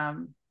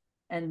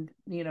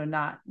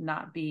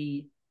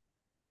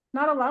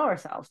not allow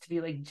ourselves to be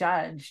like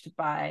judged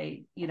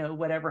by,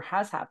 whatever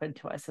has happened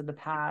to us in the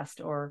past,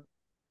 or,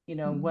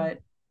 what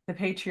the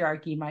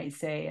patriarchy might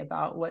say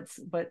about what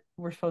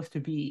we're supposed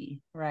to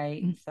be.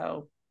 Right.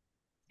 So,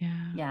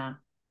 yeah.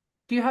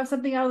 Do you have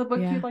something out of the book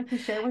you'd like to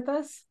share with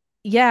us?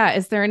 Yeah.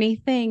 Is there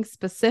anything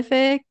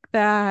specific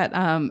that,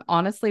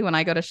 honestly, when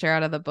I go to share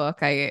out of the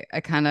book, I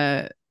kind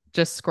of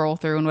just scroll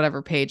through, and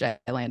whatever page I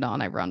land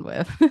on, I run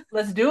with.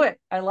 Let's do it.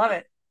 I love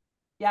it.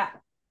 Yeah.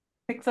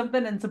 Pick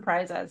something and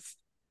surprise us.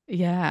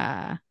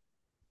 Yeah.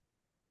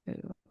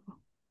 Ooh.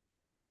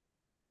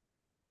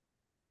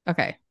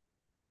 Okay.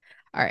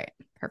 All right.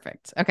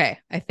 Perfect. Okay.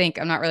 I think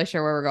I'm not really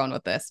sure where we're going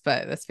with this,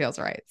 but this feels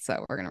right.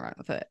 So we're going to run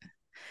with it.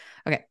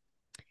 Okay.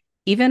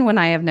 Even when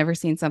I have never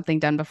seen something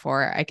done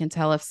before, I can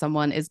tell if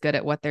someone is good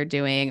at what they're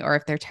doing or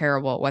if they're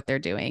terrible at what they're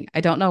doing.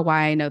 I don't know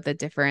why I know the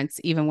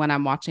difference, even when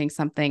I'm watching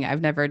something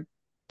I've never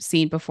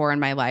seen before in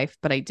my life,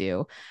 but I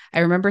do.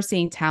 I remember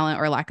seeing talent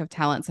or lack of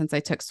talent since I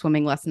took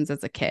swimming lessons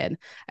as a kid.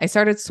 I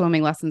started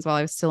swimming lessons while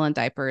I was still in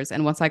diapers,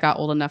 and once I got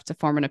old enough to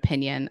form an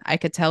opinion, I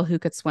could tell who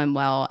could swim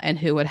well and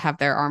who would have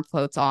their arm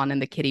floats on in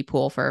the kiddie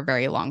pool for a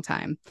very long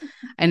time.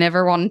 I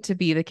never wanted to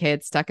be the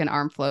kid stuck in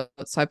arm floats,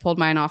 so I pulled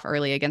mine off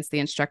early against the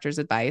instructor's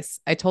advice.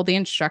 I told the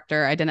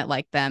instructor I didn't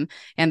like them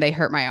and they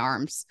hurt my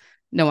arms.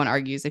 No one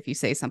argues if you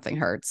say something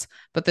hurts.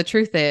 But the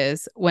truth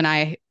is,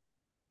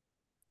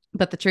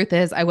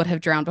 I would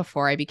have drowned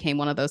before I became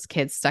one of those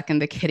kids stuck in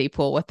the kiddie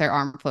pool with their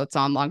arm floats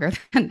on longer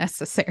than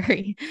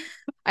necessary.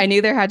 I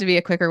knew there had to be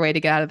a quicker way to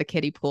get out of the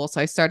kiddie pool,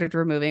 so I started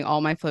removing all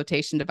my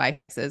flotation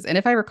devices. And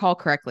if I recall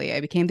correctly,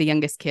 I became the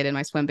youngest kid in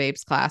my swim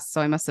babes class, so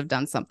I must have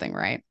done something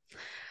right.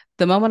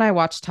 The moment I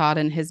watched Todd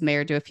and his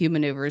mare do a few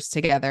maneuvers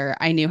together,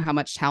 I knew how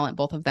much talent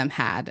both of them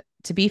had.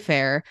 To be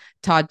fair,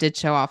 Todd did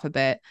show off a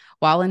bit.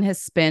 While in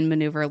his spin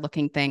maneuver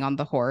looking thing on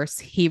the horse,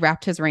 he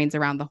wrapped his reins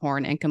around the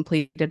horn and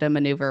completed a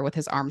maneuver with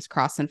his arms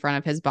crossed in front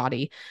of his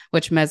body,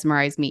 which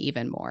mesmerized me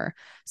even more.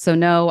 So,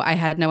 no, I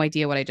had no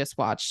idea what I just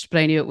watched, but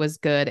I knew it was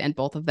good, and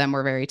both of them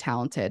were very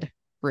talented,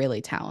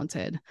 really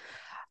talented.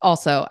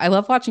 Also, I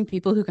love watching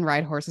people who can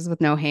ride horses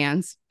with no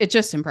hands. It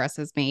just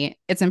impresses me.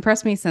 It's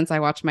impressed me since I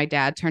watched my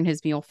dad turn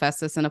his mule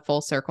Festus in a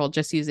full circle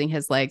just using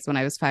his legs when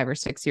I was 5 or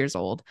 6 years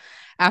old.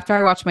 After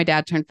I watched my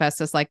dad turn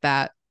Festus like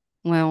that,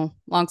 well,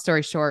 long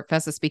story short,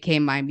 Festus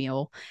became my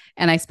mule,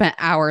 and I spent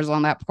hours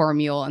on that poor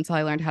mule until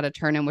I learned how to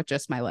turn him with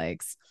just my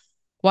legs.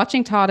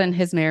 Watching Todd and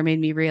his mare made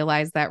me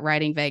realize that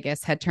riding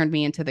Vegas had turned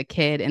me into the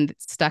kid and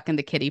stuck in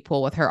the kiddie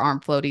pool with her arm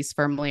floaties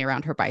firmly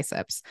around her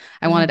biceps.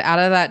 I wanted out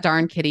of that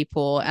darn kiddie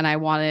pool, and I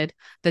wanted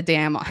the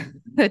damn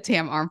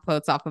arm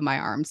floats off of my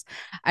arms.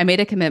 I made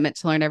a commitment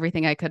to learn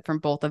everything I could from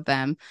both of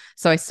them,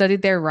 so I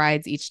studied their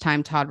rides each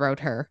time Todd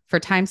rode her. For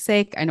time's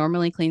sake, I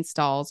normally clean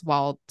stalls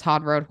while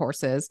Todd rode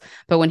horses,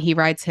 but when he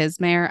rides his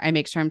mare, I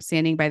make sure I'm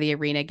standing by the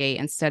arena gate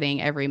and studying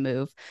every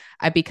move.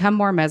 I've become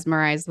more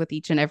mesmerized with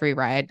each and every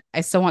ride. I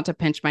still want to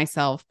pinch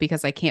myself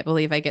because I can't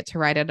believe I get to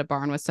ride at a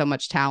barn with so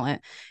much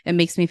talent. It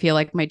makes me feel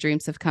like my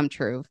dreams have come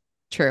true.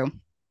 True.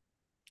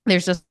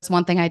 There's just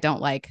one thing I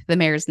don't like, the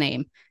mare's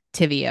name,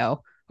 Tivio,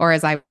 or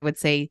as I would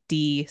say,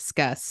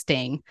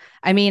 disgusting.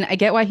 I mean, I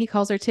get why he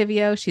calls her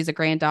Tivio. She's a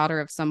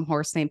granddaughter of some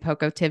horse named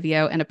Poco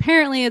Tivio, and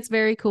apparently it's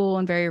very cool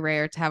and very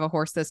rare to have a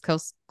horse this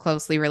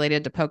closely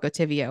related to Poco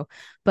Tivio.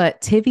 But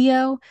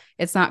Tivio,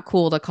 it's not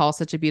cool to call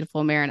such a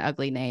beautiful mare an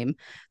ugly name.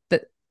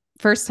 The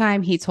first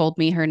time he told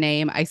me her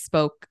name,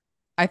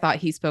 I thought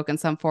he spoke in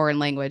some foreign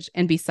language.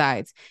 And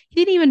besides, he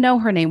didn't even know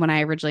her name when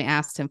I originally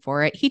asked him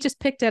for it. He just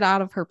picked it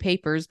out of her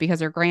papers because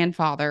her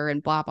grandfather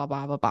and blah, blah,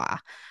 blah, blah, blah.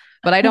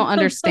 But I don't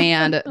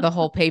understand the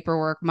whole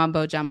paperwork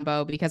mumbo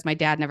jumbo because my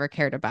dad never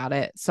cared about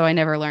it. So I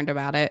never learned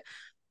about it.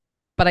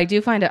 But I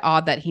do find it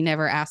odd that he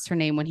never asked her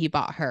name when he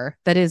bought her.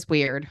 That is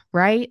weird,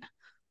 right?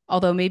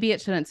 Although maybe it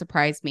shouldn't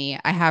surprise me.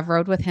 I have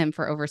rode with him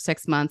for over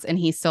 6 months and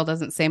he still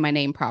doesn't say my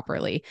name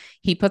properly.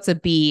 He puts a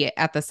B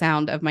at the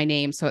sound of my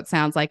name, so it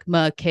sounds like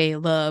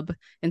Caleb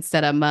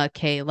instead of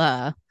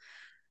Michaela.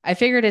 I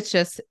figured it's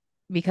just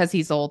because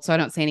he's old, so I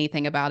don't say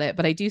anything about it.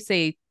 But I do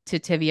say to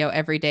Tivio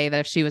every day that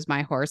if she was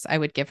my horse, I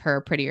would give her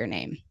a prettier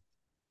name.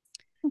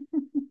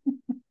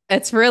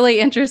 It's really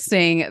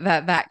interesting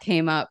that that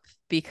came up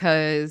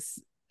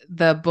because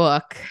the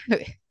book,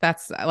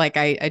 that's like,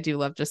 I do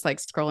love just like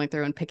scrolling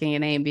through and picking a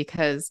name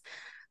because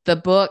the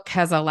book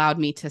has allowed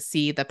me to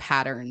see the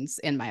patterns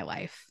in my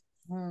life.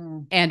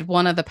 And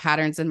one of the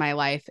patterns in my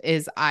life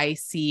is I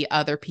see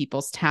other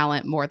people's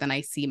talent more than I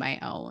see my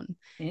own.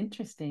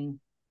 Interesting.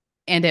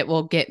 And it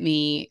will get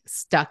me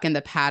stuck in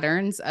the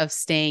patterns of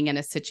staying in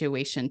a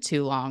situation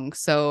too long.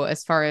 So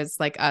as far as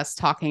like us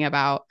talking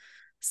about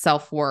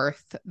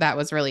self-worth, that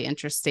was really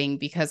interesting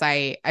because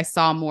I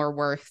saw more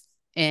worth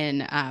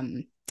in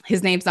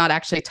his name's not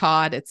actually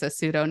Todd, it's a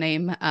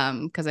pseudonym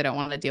because I don't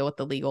want to deal with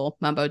the legal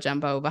mumbo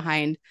jumbo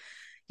behind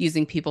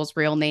using people's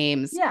real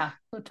names. Yeah,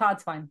 so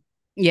Todd's fine.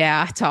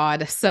 Yeah,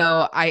 Todd.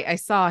 So I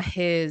saw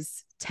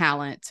his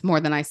talent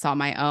more than I saw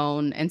my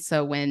own. And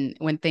so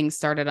when things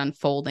started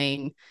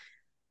unfolding,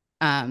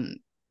 I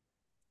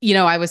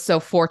was so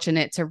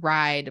fortunate to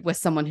ride with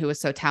someone who was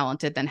so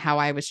talented, then how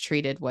I was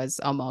treated was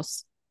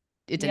almost,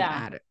 it didn't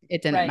matter.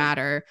 It didn't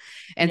matter.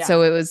 And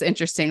so it was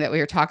interesting that we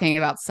were talking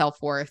about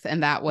self-worth,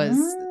 and that was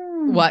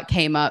what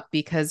came up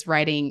because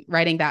writing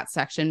that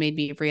section made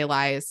me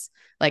realize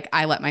like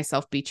I let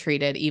myself be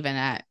treated even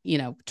at,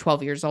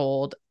 12 years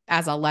old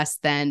as a less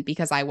than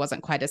because I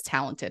wasn't quite as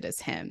talented as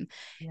him.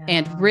 Yeah.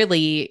 And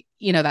really,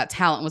 that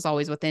talent was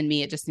always within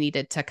me. It just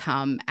needed to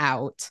come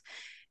out.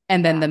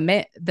 And then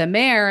the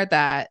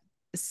mare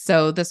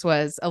so this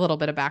was a little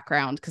bit of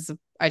background because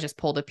I just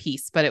pulled a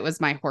piece, but it was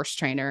my horse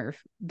trainer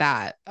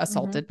that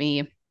assaulted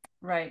me.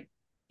 Right.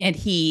 And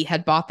he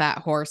had bought that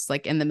horse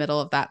like in the middle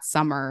of that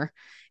summer.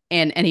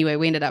 And anyway,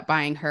 we ended up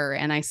buying her,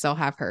 and I still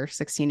have her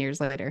 16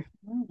 years later.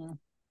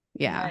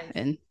 Yeah. Nice.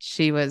 And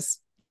she was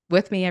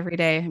with me every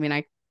day. I mean,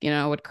 I,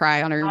 would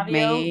cry on her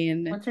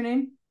mane. What's her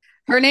name?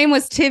 Her name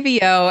was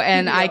Tivio,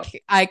 and Tivio.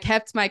 I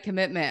kept my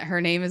commitment. Her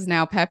name is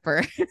now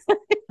Pepper.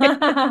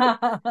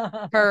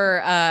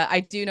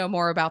 I do know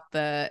more about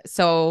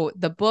so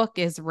the book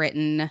is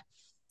written,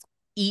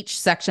 each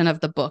section of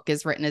the book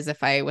is written as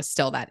if I was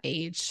still that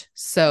age.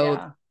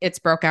 So it's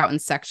broke out in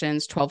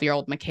sections,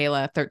 12-year-old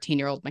Michaela,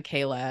 13-year-old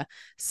Michaela.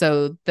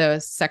 So the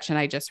section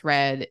I just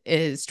read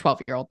is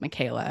 12-year-old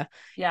Michaela.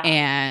 Yeah.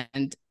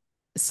 And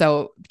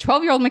so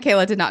 12-year-old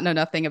Michaela did not know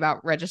nothing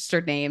about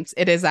registered names.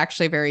 It is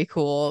actually very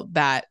cool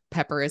that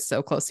Pepper is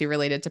so closely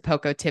related to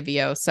Poco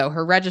Tivio. So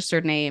her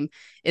registered name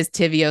is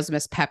Tivio's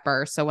Miss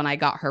Pepper. So when I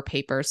got her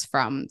papers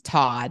from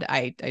Todd,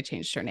 I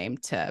changed her name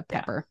to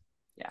Pepper.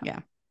 Yeah.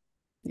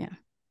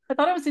 I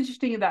thought it was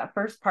interesting in that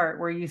first part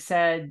where you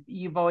said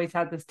you've always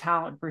had this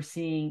talent for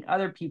seeing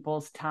other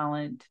people's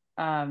talent,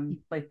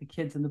 like the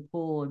kids in the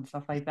pool and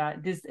stuff like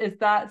that. Is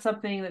that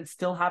something that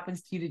still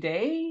happens to you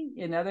today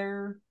in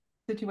other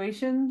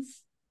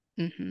situations?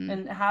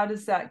 And how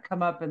does that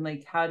come up? And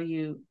like, because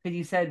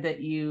you said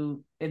that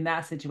you, in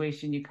that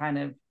situation, you kind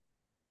of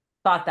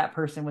thought that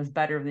person was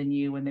better than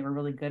you when they were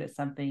really good at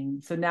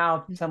something. So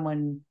now if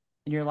someone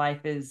in your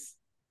life is,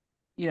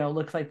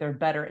 looks like they're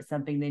better at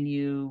something than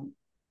you,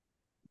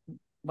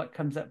 what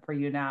comes up for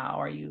you now?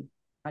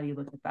 How do you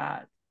look at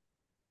that?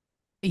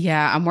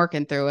 Yeah, I'm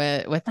working through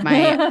it with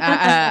my,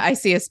 I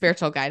see a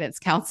spiritual guidance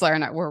counselor,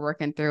 and we're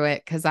working through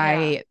it because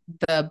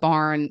the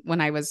barn, when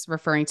I was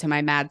referring to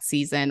my mad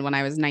season, when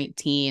I was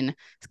 19,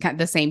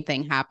 the same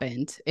thing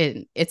happened.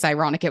 It's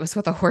ironic. It was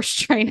with a horse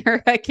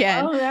trainer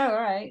again. Oh, yeah,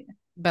 right.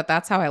 But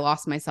that's how I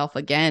lost myself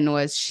again,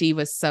 was she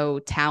was so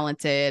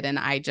talented, and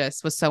I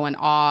just was so in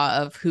awe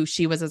of who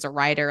she was as a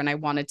rider. And I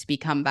wanted to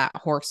become that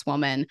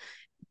horsewoman,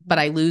 but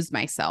I lose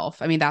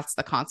myself. I mean, that's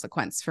the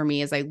consequence for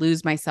me, is I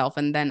lose myself,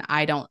 and then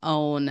I don't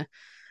own,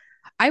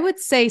 I would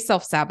say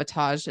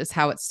self-sabotage is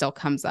how it still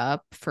comes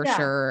up for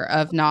sure,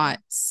 of not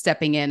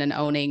stepping in and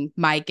owning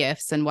my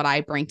gifts and what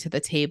I bring to the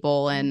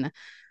table. And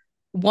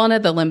one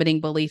of the limiting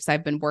beliefs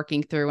I've been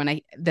working through,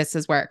 and this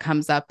is where it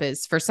comes up,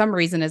 is for some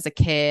reason as a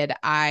kid,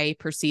 I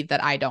perceive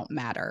that I don't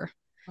matter.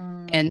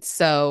 And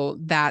so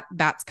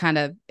that's kind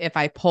of, if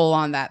I pull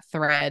on that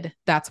thread,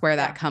 that's where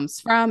that comes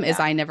from, is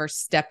I never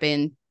step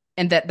in.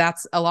 And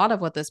that's a lot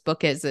of what this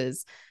book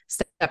is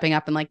stepping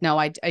up and like, no,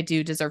 I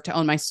do deserve to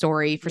own my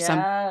story for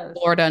some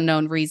Lord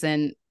unknown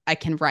reason. I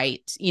can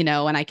write,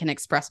 and I can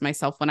express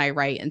myself when I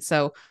write. And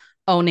so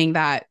owning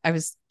that, I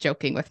was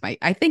joking with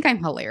I think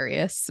I'm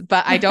hilarious,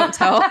 but I don't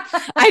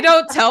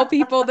tell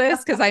people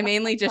this because I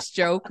mainly just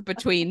joke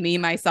between me,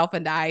 myself,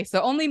 and I.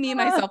 So only me,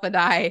 myself, and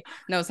I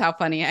knows how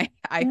funny I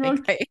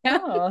think I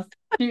am. Oh,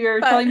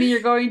 you're telling me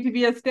you're going to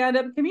be a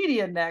stand-up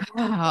comedian next.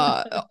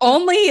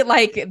 Only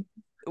like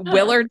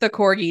Willard the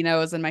corgi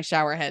knows and my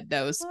shower head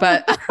knows.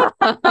 But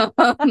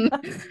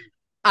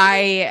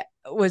I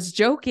was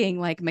joking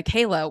like,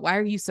 Michaela, why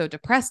are you so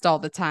depressed all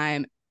the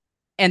time?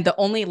 And the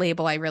only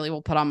label I really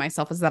will put on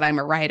myself is that I'm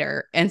a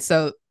writer. And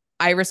so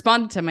I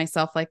responded to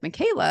myself like,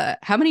 Michaela,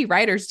 how many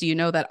writers do you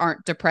know that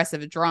aren't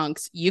depressive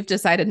drunks? You've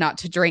decided not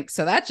to drink,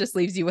 so that just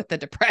leaves you with the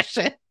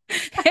depression.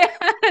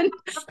 And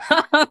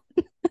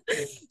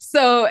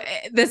so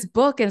this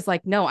book is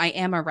like, no, I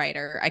am a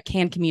writer. I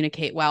can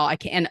communicate well. I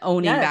can,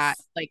 owning that,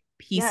 like,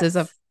 pieces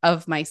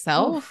of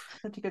myself.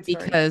 Such a good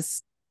story.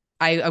 Because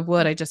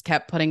I just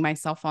kept putting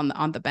myself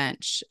on the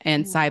bench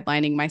and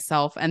sidelining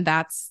myself. And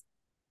that's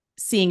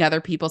seeing other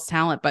people's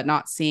talent, but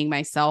not seeing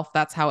myself.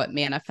 That's how it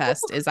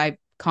manifests, is I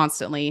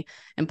constantly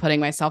am putting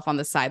myself on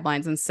the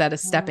sidelines instead of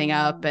stepping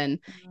up. And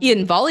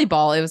in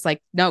volleyball, it was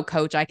like, no,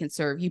 coach, I can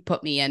serve. You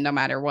put me in no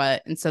matter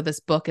what. And so this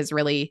book is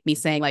really me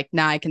saying like,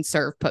 nah, I can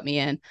serve, put me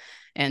in,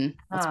 and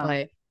let's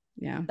play.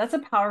 Yeah. That's a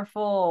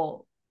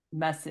powerful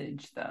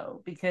message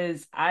though,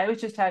 because I was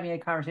just having a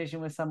conversation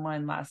with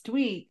someone last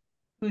week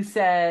who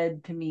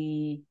said to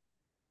me,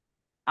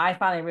 I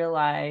finally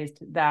realized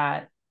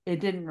that it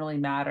didn't really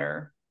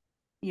matter,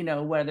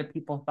 what other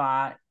people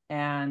thought.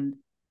 And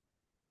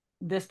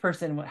this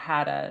person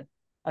had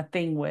a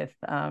thing with,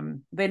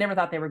 they never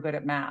thought they were good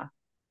at math.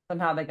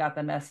 Somehow they got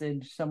the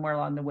message somewhere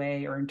along the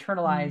way, or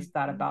internalized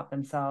that about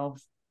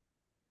themselves.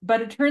 But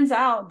it turns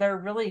out they're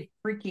really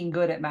freaking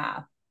good at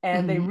math,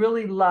 and they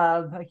really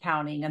love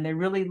accounting, and they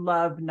really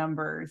love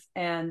numbers.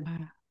 And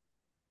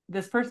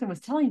this person was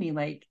telling me,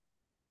 like,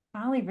 I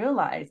finally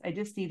realized I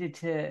just needed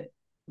to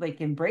like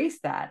embrace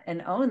that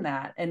and own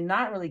that, and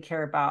not really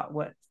care about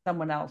what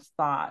someone else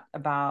thought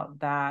about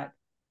that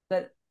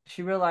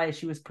she realized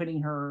she was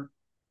putting her,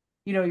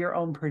 your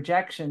own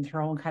projections,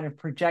 her own kind of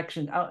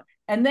projections out.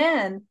 And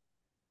then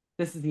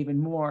this is even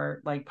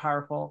more like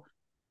powerful.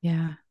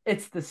 Yeah.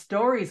 It's the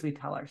stories we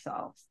tell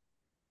ourselves.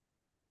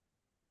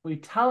 We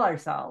tell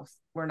ourselves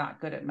we're not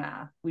good at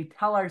math. We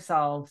tell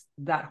ourselves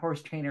that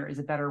horse trainer is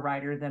a better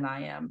rider than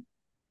I am.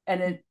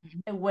 And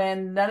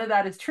when none of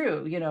that is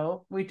true,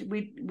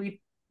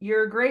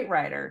 you're a great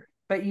rider,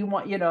 but you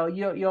want,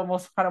 you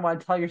almost kind of want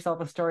to tell yourself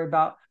a story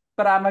about,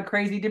 but I'm a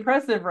crazy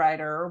depressive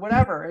rider or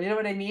whatever. You know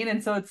what I mean?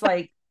 And so it's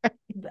like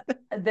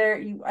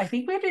I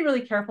think we have to be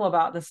really careful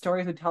about the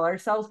stories we tell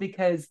ourselves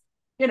because,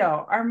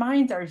 our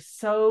minds are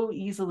so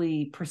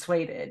easily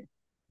persuaded,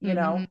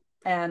 Mm-hmm.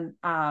 and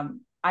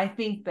I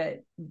think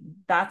that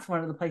that's one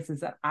of the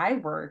places that I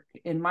work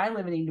in my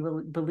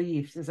limiting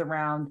beliefs is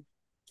around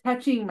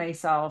catching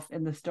myself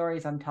in the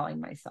stories I'm telling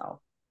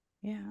myself.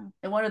 Yeah.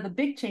 And one of the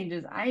big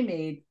changes I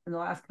made in the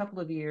last couple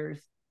of years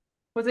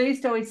was I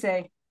used to always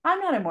say, I'm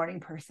not a morning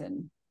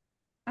person.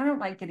 I don't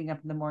like getting up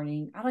in the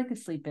morning. I like to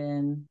sleep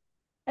in.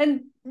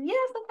 And yeah,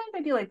 sometimes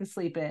I do like to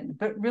sleep in,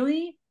 but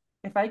really,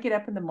 if I get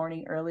up in the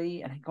morning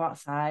early and I go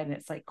outside and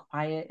it's like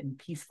quiet and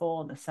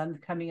peaceful and the sun's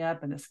coming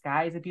up and the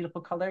sky is a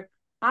beautiful color,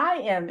 I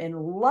am in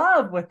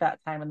love with that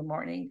time in the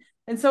morning.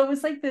 And so it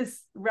was like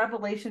this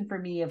revelation for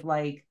me of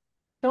like,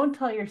 don't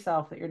tell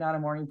yourself that you're not a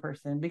morning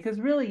person because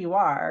really you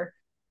are.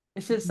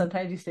 It's just Mm-hmm.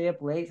 sometimes you stay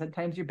up late,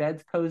 sometimes your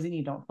bed's cozy,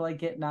 you don't feel like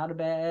getting out of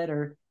bed,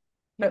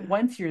 but Yeah.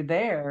 once you're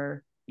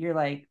there, you're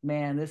like,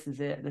 man, this is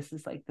it. This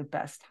is like the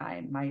best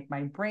time.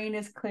 My brain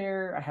is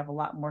clear. I have a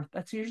lot more.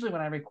 That's usually when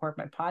I record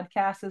my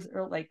podcast is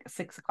early, like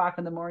 6 o'clock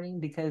in the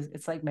morning because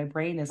it's like my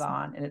brain is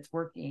on and it's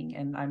working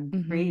and I'm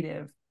Mm-hmm.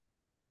 creative.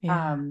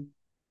 Yeah. Um,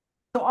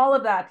 so all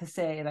of that to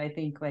say that I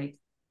think like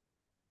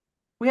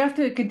we have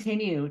to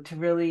continue to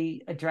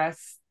really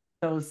address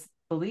those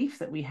beliefs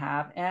that we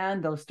have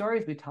and those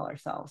stories we tell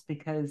ourselves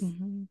because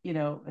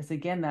Mm-hmm. it's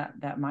again that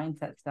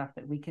mindset stuff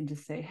that we can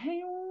just say, hey, I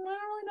don't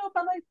really know if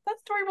I like that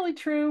story really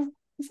true.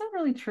 Is that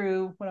really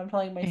true what I'm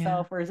telling Yeah.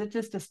 myself, or is it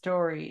just a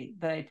story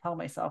that I tell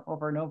myself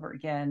over and over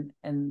again,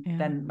 and Yeah.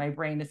 then my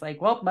brain is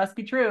like, well, must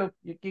be true,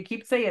 you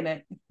keep saying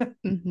it.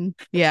 Mm-hmm.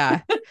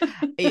 Yeah.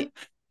 It-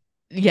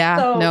 yeah.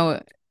 So No.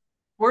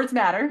 words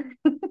matter.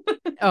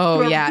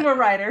 Oh, yeah. To a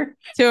writer,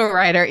 To a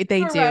writer,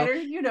 they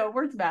do.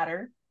 words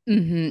matter.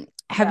 Mm-hmm.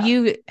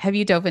 Yeah. Have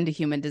you dove into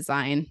human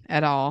design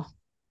at all?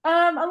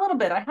 A little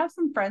bit. I have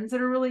some friends that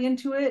are really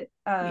into it.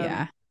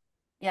 Yeah.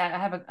 Yeah, I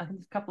have a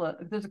couple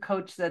of. There's a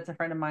coach that's a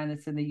friend of mine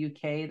that's in the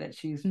UK that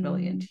she's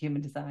really Mm, into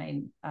human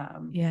design.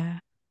 yeah.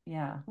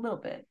 Yeah, a little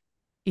bit. What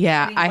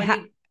Yeah. do you? What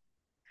do you?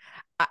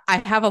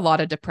 I have a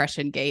lot of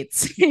depression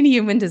gates in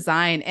human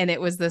design. And it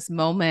was this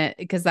moment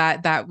because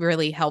that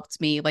really helped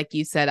me. Like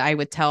you said, I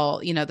would tell,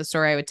 the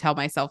story I would tell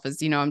myself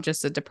is, I'm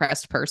just a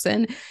depressed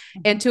person.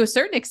 And Mhm. to a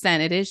certain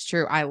extent, it is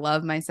true. I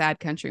love my sad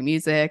country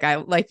music. I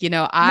like, I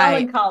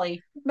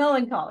Melancholy,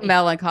 melancholy.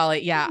 melancholy.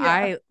 Yeah. Yeah.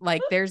 I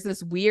like, there's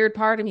this weird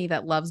part of me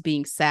that loves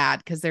being sad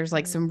because there's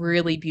like some Mm.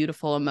 really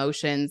beautiful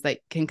emotions that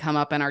can come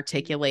up and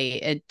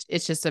articulate.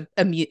 It's just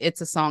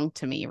it's a song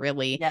to me,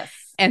 really. Yes.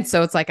 And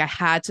so it's like I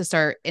had to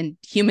start, and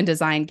human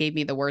design gave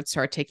me the words to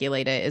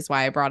articulate it, is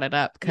why I brought it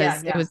up. Yeah.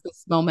 Cause it Yeah. was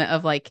this moment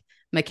of like,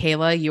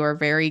 Michaela, you are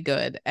very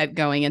good at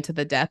going into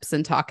the depths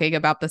and talking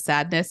about the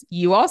sadness.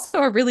 You also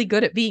are really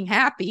good at being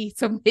happy.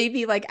 So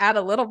maybe like add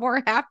a little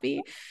more happy,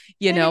 Maybe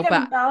you gotta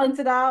but balance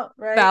it out,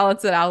 right?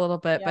 balance it out a little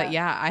bit. But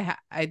Yeah.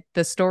 yeah,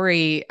 the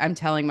story I'm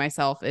telling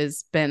myself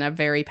has been a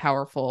very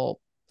powerful.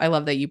 I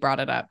love that you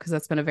brought it up because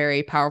that's been a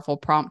very powerful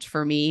prompt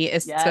for me,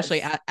 especially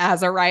Yes.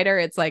 as a writer.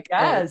 It's like, oh,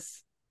 Yes.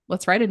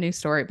 let's write a new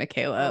story,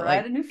 Michaela. Write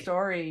Like, a new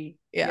story.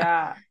 yeah,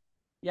 Yeah.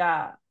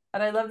 Yeah.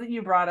 And I love that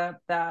you brought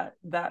up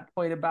that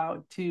point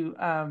about to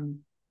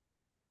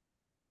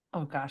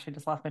oh gosh, I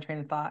just lost my train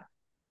of thought.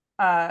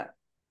 Uh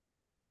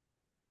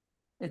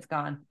it's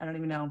gone. I don't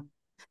even know. What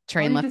were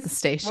train you left the just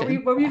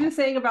station. what were you just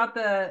saying about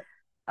the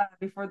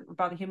before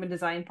about the human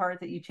design part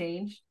that you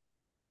changed?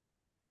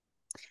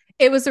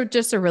 It was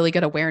just a really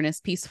good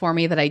awareness piece for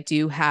me that I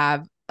do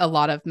have a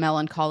lot of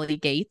melancholy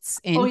gates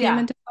in Oh human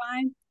yeah.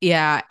 design.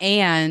 Yeah.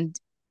 And,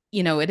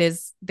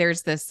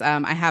 there's this,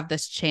 I have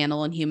this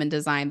channel in human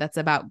design that's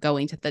about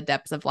going to the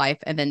depths of life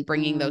and then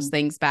bringing those Mm,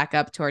 things back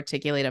up to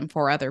articulate them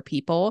for other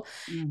people.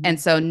 And hmm.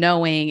 so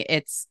knowing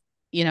it's,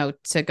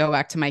 to go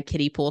back to my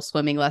kiddie pool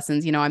swimming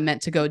lessons, I'm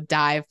meant to go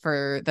dive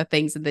for the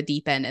things in the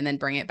deep end and then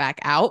bring it back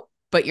out,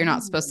 but you're not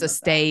Oh, I supposed to love that.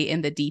 stay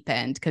in the deep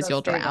end because Don't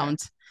you'll stay drown.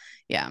 there.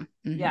 Yeah.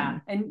 Yeah. Mm-hmm.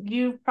 And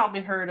you've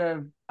probably heard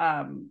of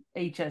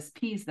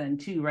HSPs then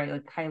too, right?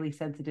 Like highly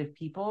sensitive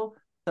people.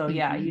 So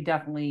yeah, Mm-hmm. you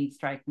definitely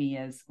strike me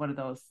as one of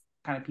those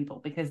kind of people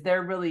because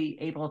they're really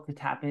able to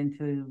tap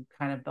into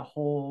kind of the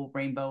whole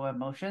rainbow of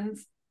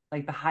emotions,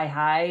 like the high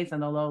highs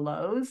and the low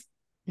lows.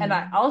 And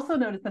I Mm-hmm. also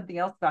noticed something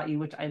else about you,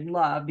 which I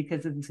love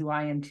because this is who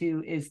I am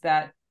too, is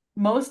that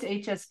most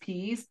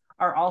HSPs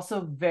are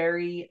also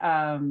very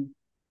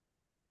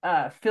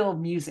feel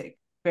music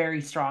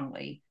very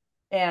strongly.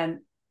 And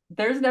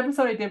there's an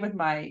episode I did with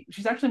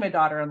she's actually my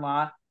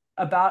daughter-in-law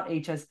about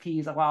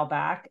HSPs a while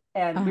back.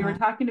 And we were Uh-huh.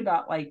 talking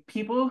about like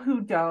people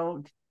who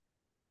don't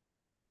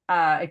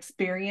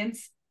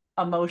experience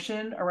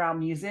emotion around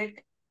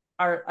music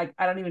are like,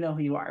 I don't even know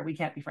who you are. We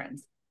can't be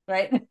friends,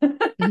 right?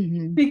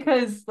 Mm-hmm.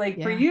 Because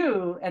like for Yeah.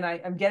 you, and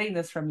I'm getting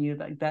this from you,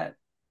 like that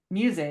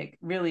music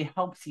really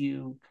helps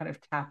you kind of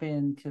tap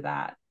into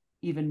that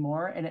even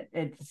more. And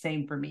it's the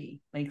same for me.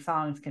 Like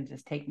songs can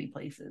just take me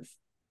places.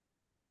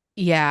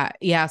 Yeah,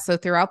 yeah. So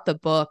throughout the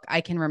book,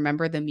 I can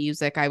remember the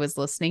music I was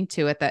listening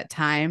to at that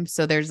time.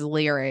 So there's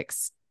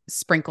lyrics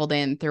sprinkled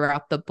in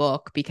throughout the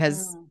book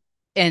because, Mm.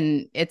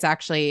 and it's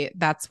actually,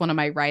 that's one of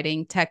my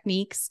writing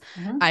techniques.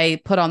 Mm-hmm.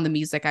 I put on the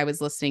music I was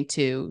listening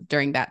to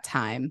during that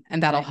time,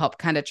 and that'll Nice. help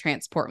kind of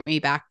transport me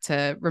back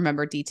to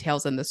remember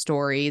details in the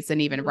stories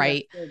and even Ooh, that's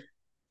write good.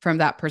 from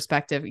that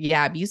perspective.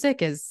 Yeah,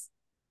 music is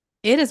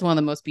it is one of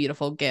the most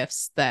beautiful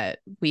gifts that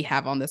we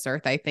have on this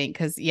earth, I think.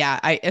 Cause yeah,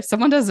 if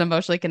someone doesn't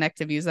emotionally connect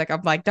to music,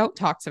 I'm like, don't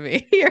talk to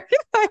me.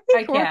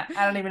 I can't.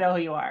 I don't even know who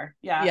you are.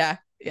 Yeah. Yeah,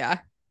 yeah.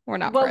 We're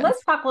not Well,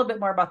 let's friends. talk a little bit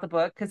more about the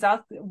book because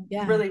that's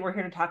Yeah. really we're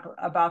here to talk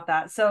about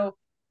that. So,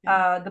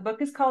 Yeah. the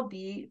book is called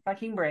Be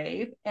Fucking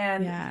Brave,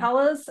 and Yeah. tell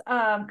us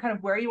kind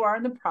of where you are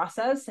in the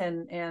process,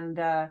 and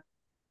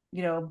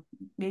you know,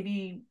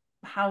 maybe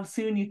how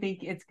soon you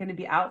think it's going to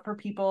be out for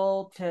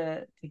people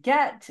to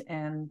get,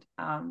 and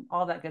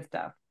all that good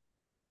stuff.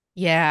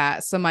 Yeah.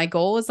 So my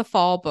goal is a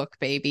fall book,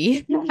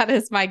 baby. That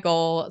is my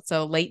goal.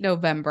 So late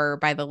November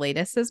by the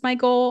latest is my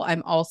goal.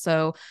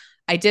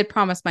 I did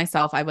promise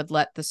myself I would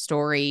let the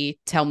story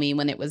tell me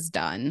when it was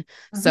done.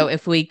 So Mm-hmm.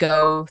 if we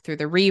go through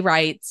the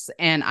rewrites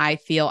and I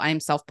feel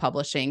I'm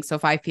self-publishing, so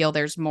if I feel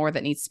there's more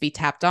that needs to be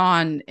tapped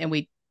on and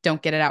we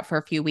don't get it out for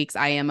a few weeks,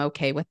 I am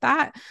okay with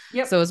that.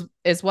 Yep. So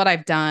is what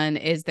I've done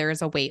is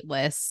there's a wait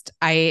list.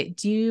 Do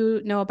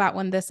you know about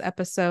when this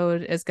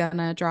episode is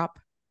gonna drop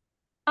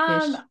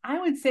ish? I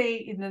would say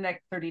in the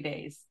next 30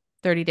 days.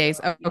 30 days.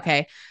 So Oh, yeah,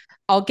 okay.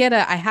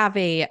 I have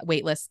a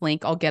waitlist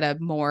link. I'll get a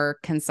more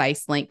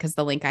concise link because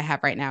the link I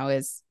have right now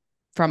is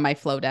from my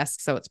flow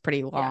desk. So it's pretty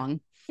yeah, long.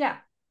 yeah.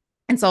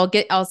 And so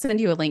I'll send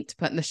you a link to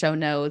put in the show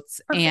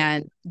notes. Perfect.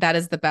 And that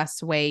is the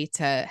best way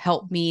to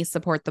help me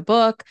support the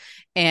book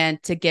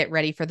and to get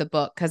ready for the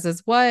book. Cause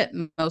is what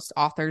most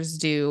authors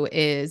do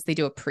is they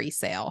do a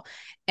pre-sale.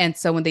 And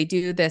so when they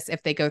do this,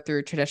 if they go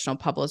through traditional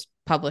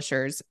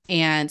publishers,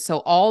 and so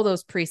all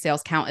those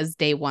pre-sales count as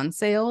day one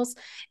sales,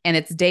 and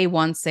it's day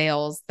one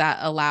sales that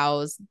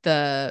allows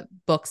the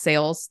book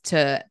sales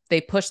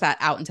they push that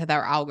out into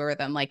their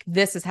algorithm. Like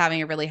this is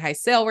having a really high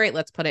sale rate.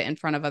 Let's put it in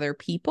front of other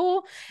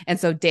people. And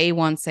so day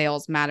one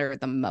sales matter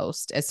the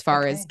most as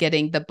far as Okay.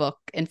 getting the book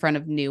in front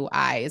of new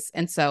eyes.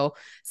 And so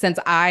since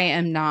I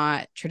am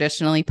not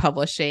traditionally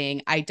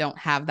publishing, I don't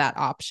have that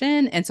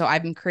option. And so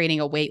I've been creating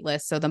a wait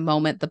list. So the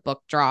moment the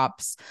book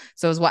drops,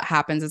 so is what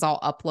happens is I'll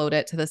upload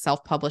it to the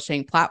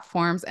self-publishing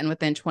platforms, and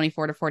within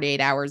 24 to 48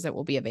 hours, it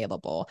will be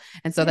available.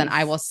 And so then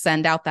I will Nice.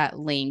 send out that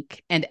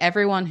link, and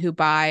everyone who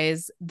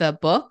buys the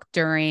book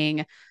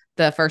during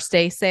the first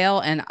day sale,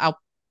 and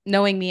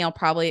knowing me, I'll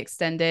probably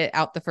extend it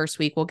out the first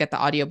week. We'll get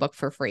the audiobook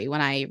for free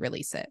when I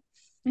release it.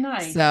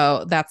 Nice.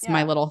 So that's my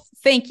Yeah. little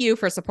thank you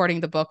for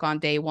supporting the book on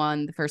day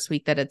one, the first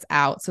week that it's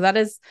out. So that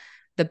is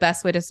the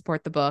best way to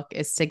support the book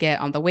is to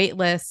get on the wait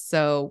list.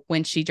 So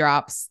when she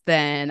drops,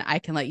 then I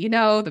can let you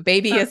know the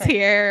baby is Perfect.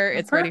 here.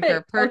 It's ready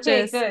for Perfect.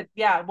 Okay, purchase. good.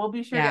 Yeah, we'll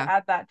be sure to Yeah.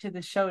 add that to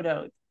the show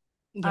notes.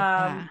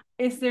 Yeah.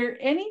 Is there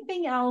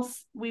anything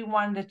else we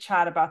wanted to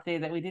chat about today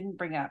that we didn't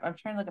bring up? I'm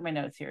trying to look at my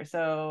notes here.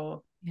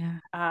 So, Yeah.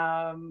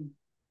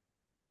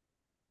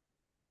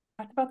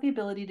 talked about the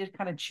ability to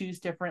kind of choose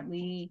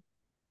differently.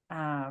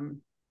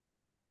 Um,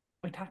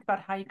 we talked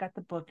about how you got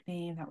the book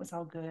name. That was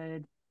all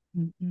good.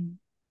 Mm-hmm.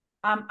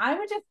 I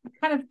would just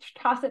kind of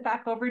toss it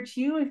back over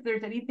to you if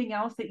there's anything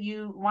else that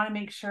you want to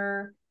make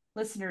sure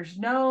listeners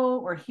know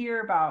or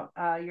hear about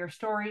your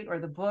story or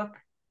the book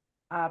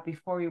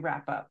before we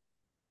wrap up.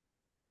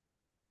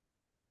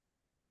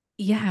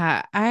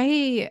 Yeah.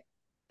 I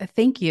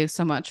thank you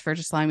so much for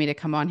just allowing me to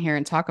come on here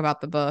and talk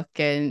about the book.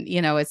 And,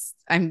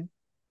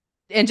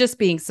 and just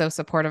being so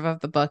supportive of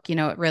the book,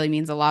 it really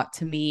means a lot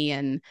to me.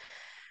 And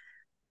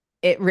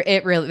it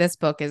really, this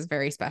book is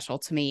very special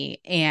to me.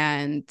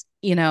 And,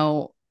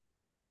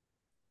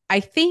 I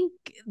think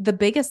the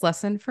biggest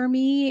lesson for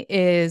me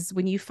is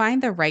when you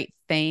find the right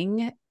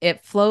thing,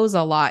 it flows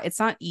a lot. It's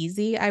not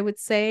easy, I would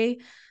say,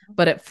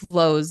 but it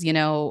flows.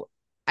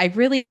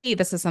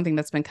 This is something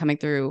that's been coming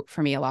through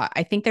for me a lot.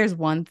 I think there's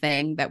one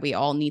thing that we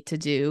all need to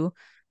do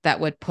that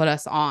would put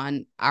us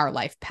on our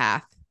life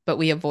path, but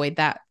we avoid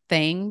that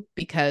thing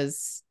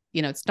because,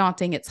 it's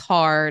daunting, it's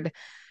hard.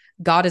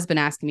 God has been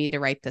asking me to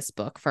write this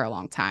book for a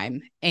long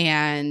time.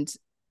 And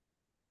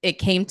it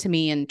came to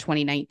me in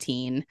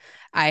 2019.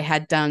 I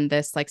had done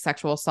this like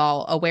sexual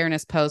assault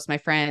awareness post.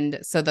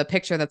 So the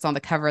picture that's on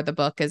the cover of the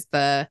book is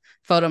the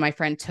photo my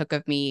friend took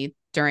of me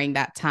during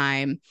that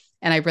time.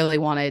 And I really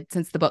wanted,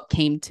 since the book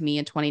came to me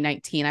in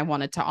 2019, I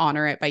wanted to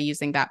honor it by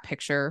using that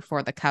picture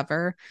for the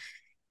cover.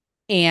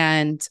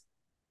 And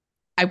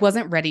I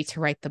wasn't ready to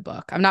write the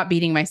book. I'm not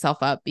beating myself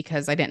up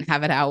because I didn't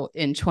have it out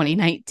in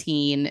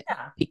 2019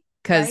 Yeah,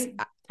 because right.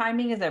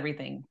 Timing is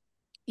everything.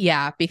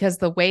 yeah, because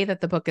the way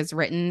that the book is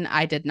written,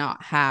 I did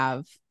not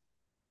have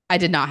I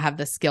did not have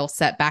the skill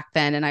set back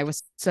then. And I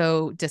was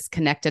so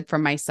disconnected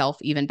from myself,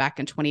 even back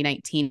in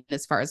 2019,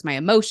 as far as my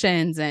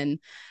emotions, and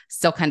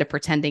still kind of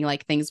pretending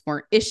like things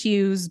weren't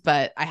issues.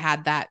 But I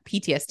had that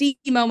PTSD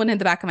moment in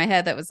the back of my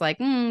head that was like,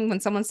 when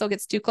someone still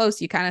gets too close,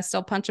 you kind of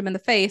still punch them in the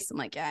face. I'm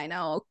like, yeah, I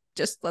know.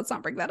 Just let's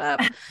not bring that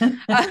up.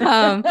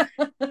 um,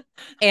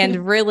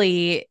 and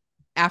really,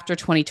 after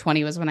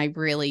 2020 was when I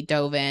really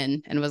dove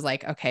in and was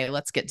like, okay,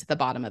 let's get to the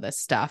bottom of this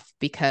stuff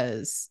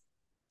because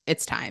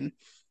it's time.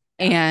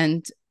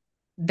 And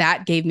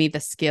that gave me the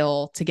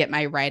skill to get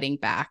my writing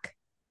back.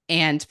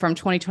 And from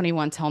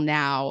 2021 till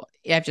now,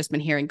 I've just been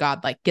hearing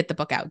God like, get the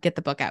book out, get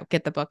the book out,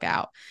 get the book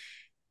out.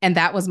 And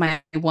that was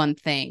my one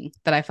thing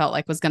that I felt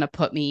like was going to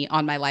put me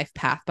on my life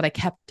path, but I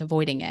kept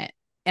avoiding it.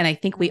 And I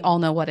think we all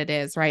know what it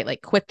is, right?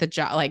 Like quit the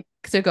job, like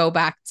to go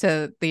back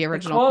to the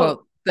original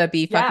quote, the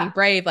be fucking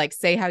brave, like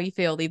say how you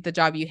feel, leave the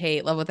job you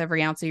hate, love with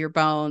every ounce of your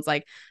bones,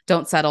 like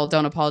don't settle,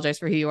 don't apologize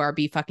for who you are,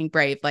 be fucking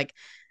brave. Like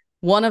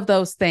one of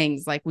those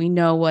things, like we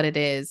know what it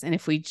is. And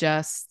if we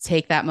just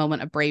take that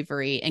moment of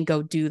bravery and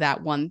go do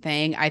that one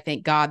thing, I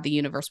think God, the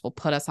universe will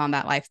put us on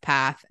that life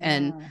path.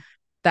 And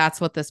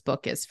that's what this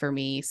book is for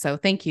me. So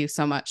thank you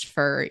so much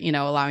for,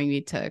 allowing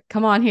me to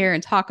come on here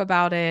and talk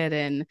about it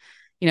and,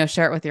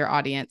 share it with your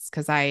audience.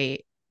 Cause I'm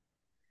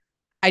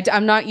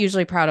not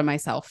usually proud of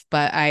myself,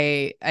 but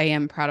I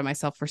am proud of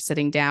myself for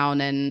sitting down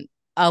and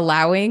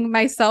allowing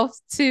myself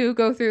to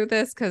go through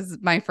this. Cause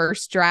my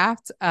first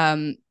draft,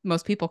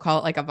 most people call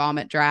it like a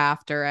vomit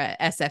draft or a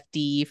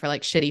SFD for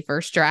like shitty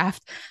first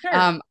draft.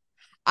 Sure.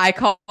 I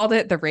called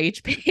it the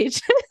rage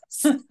pages.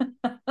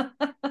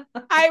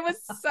 I was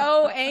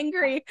so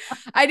angry.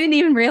 I didn't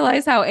even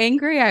realize how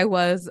angry I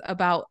was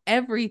about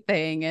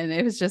everything. And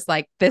it was just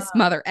like this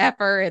mother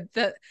effer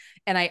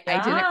and I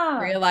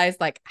didn't realize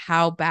like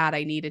how bad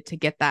I needed to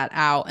get that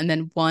out. And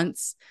then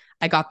once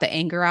I got the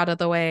anger out of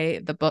the way,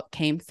 the book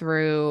came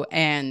through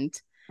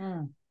but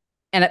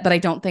I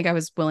don't think I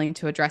was willing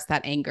to address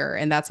that anger.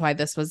 And that's why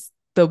this was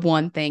the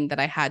one thing that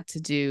I had to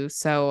do.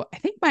 So I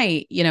think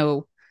my,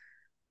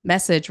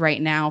 message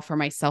right now for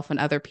myself and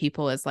other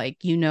people is like,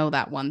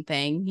 that one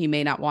thing, you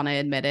may not want to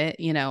admit it,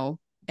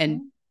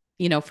 and,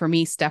 for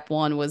me, step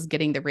one was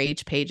getting the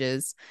rage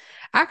pages.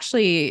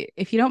 Actually,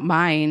 if you don't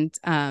mind,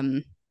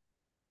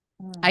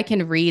 I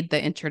can read the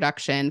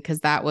introduction because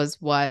that was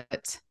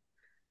what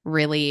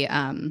really,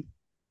 One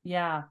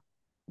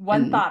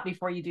thought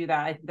before you do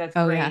that. That's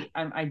great.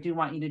 Yeah. I do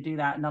want you to do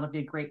that, and that'll be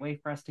a great way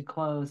for us to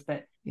close.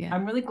 But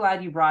I'm really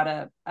glad you brought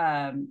up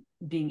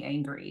being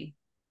angry,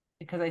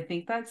 because I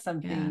think that's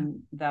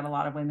something that a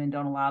lot of women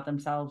don't allow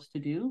themselves to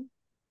do.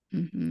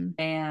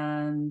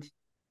 And,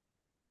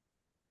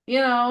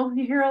 you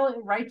hear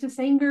all righteous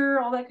anger,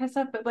 all that kind of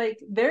stuff, but like,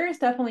 there is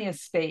definitely a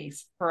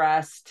space for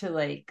us to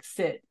like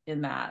sit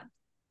in that.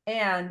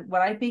 And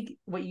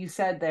what you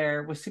said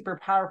there was super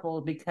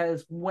powerful,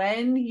 because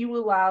when you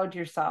allowed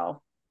yourself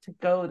to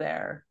go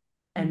there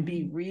and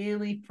be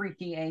really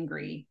freaking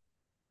angry,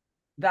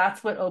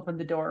 that's what opened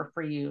the door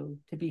for you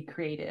to be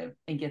creative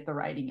and get the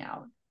writing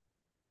out.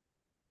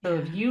 So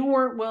if you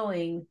weren't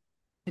willing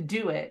to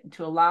do it,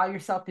 to allow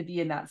yourself to be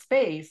in that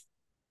space,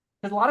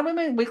 because a lot of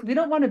women, we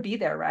don't want to be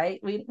there, right?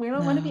 We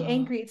don't want to be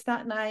angry. It's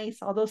not nice.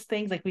 All those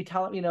things, like we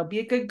tell them, be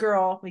a good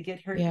girl. We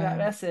get her that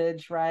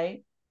message,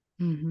 right?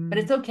 But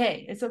it's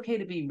okay. It's okay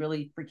to be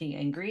really freaking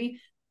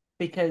angry,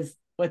 because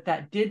what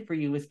that did for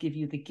you was give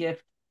you the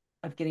gift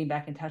of getting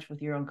back in touch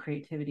with your own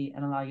creativity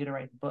and allow you to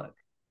write the book.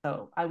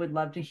 So I would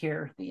love to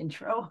hear the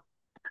intro.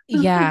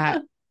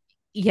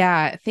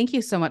 Yeah, thank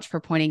you so much for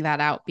pointing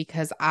that out,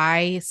 because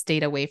I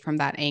stayed away from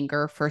that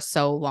anger for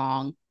so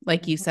long.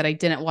 Like you said, I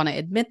didn't want to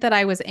admit that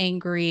I was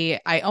angry.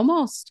 I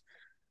almost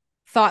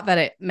thought that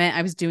it meant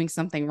I was doing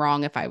something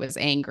wrong if I was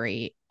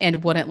angry,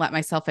 and wouldn't let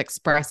myself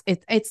express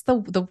it. It's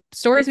the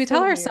stories we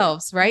tell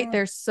ourselves, right?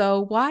 They're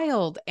so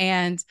wild.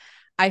 And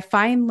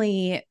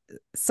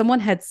someone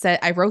had said,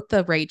 I wrote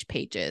the rage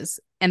pages,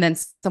 and then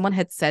someone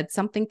had said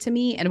something to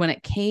me. And when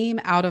it came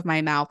out of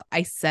my mouth,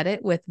 I said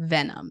it with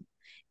venom.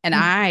 And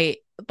I,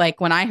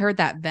 like, when I heard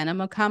that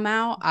venom come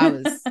out,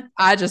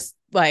 I just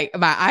like,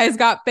 my eyes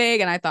got big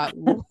and I thought,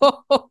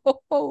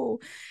 whoa.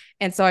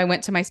 And so I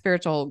went to my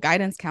spiritual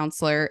guidance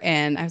counselor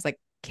and I was like,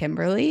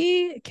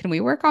 Kimberly, can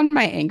we work on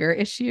my anger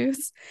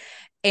issues?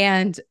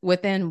 And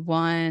within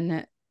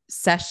one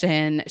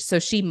session, so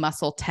she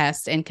muscle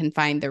tests and can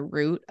find the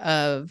root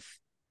of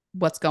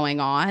what's going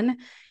on.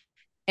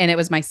 And it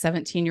was my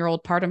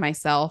 17-year-old part of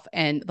myself.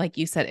 And like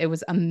you said, it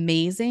was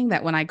amazing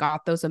that when I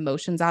got those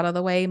emotions out of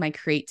the way, my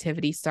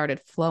creativity started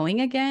flowing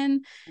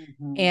again.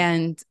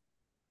 And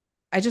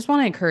I just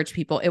want to encourage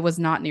people, it was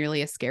not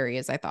nearly as scary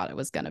as I thought it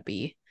was going to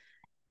be.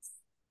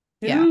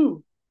 That's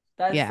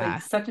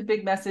like such a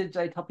big message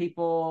I tell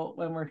people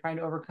when we're trying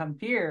to overcome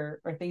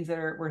fear or things that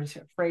we're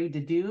afraid to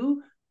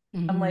do.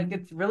 I'm like,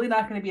 it's really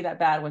not going to be that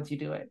bad once you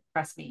do it.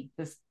 Trust me,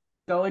 just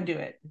go and do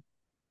it.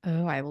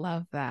 Oh, I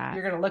love that.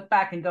 You're going to look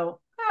back and go,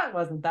 it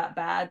wasn't that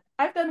bad.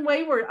 I've done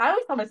way worse. I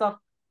always tell myself,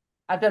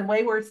 I've done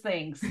way worse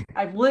things.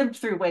 I've lived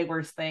through way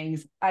worse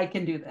things. I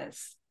can do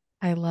this.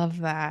 I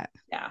love that.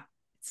 Yeah.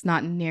 It's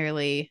not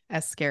nearly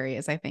as scary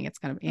as I think it's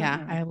going to be.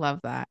 Yeah, I love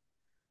that.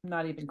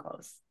 Not even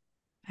close.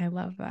 I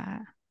love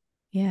that.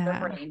 The Yeah.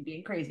 brain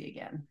being crazy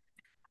again.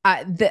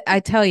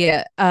 I tell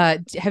you,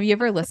 have you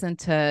ever listened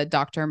to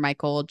Dr.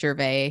 Michael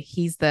Gervais?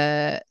 He's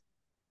the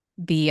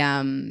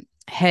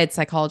head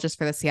psychologist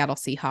for the Seattle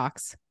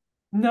Seahawks.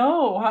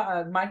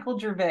 No, Michael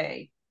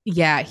Gervais.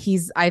 Yeah,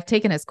 I've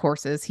taken his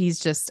courses. He's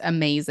just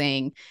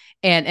amazing.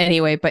 And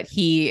anyway, but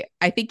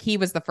I think he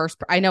was the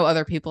first. I know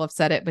other people have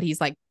said it, but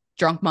he's like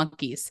drunk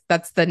monkeys.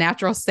 That's the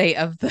natural state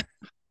of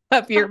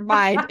your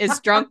mind is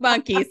drunk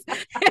monkeys.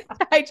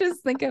 I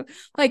just think of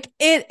like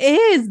it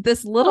is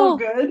this little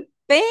good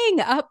thing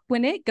up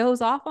when it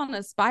goes off on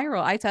a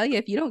spiral. I tell you,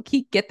 if you don't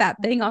get that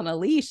thing on a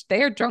leash,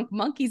 they're drunk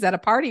monkeys at a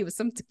party with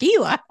some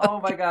tequila. Oh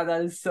my God,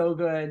 that is so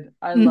good.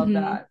 I love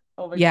that.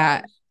 Oh my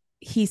yeah. gosh.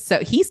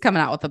 He's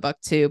coming out with a book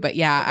too. But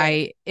yeah,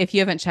 Okay. if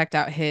you haven't checked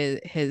out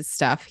his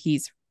stuff,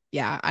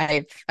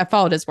 I've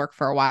followed his work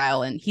for a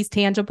while, and he's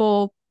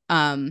tangible.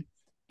 And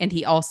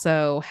he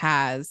also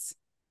has,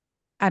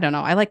 I don't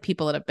know, I like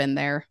people that have been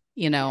there,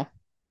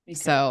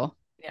 So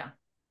yeah,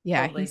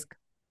 totally.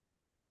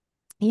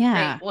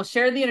 Yeah. Great. Well,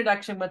 share the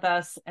introduction with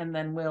us and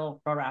then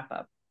we'll wrap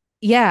up.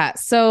 Yeah.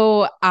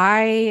 So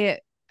a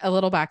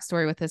little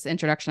backstory with this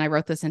introduction. I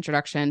wrote this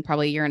introduction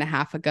probably a year and a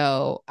half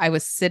ago. I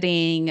was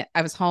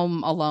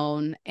home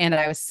alone, and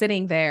I was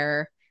sitting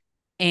there,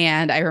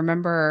 and I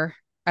remember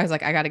I was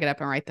like, I got to get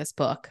up and write this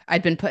book.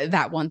 I'd been put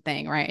that one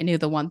thing, right? I knew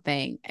the one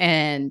thing,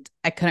 and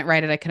I couldn't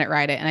write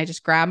it. And I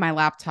just grabbed my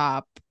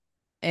laptop,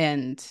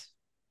 and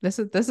this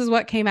is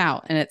what came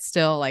out, and it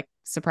still like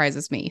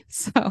surprises me.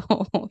 So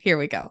here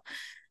we go.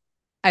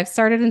 I've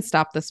started and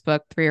stopped this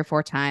book 3 or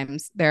 4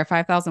 times. There are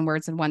 5,000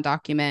 words in one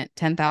document,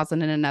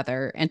 10,000 in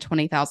another, and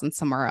 20,000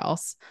 somewhere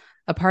else.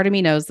 A part of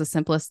me knows the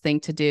simplest thing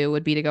to do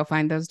would be to go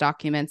find those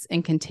documents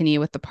and continue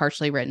with the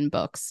partially written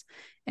books.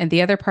 And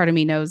the other part of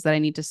me knows that I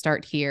need to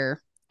start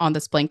here on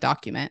this blank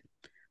document.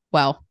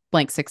 Well,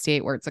 blank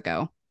 68 words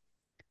ago.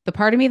 The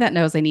part of me that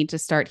knows I need to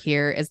start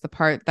here is the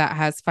part that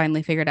has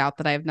finally figured out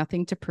that I have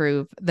nothing to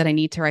prove, that I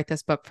need to write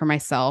this book for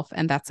myself,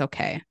 and that's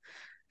okay.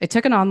 I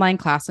took an online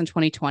class in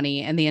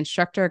 2020, and the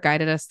instructor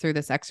guided us through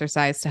this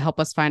exercise to help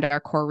us find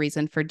our core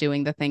reason for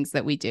doing the things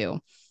that we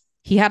do.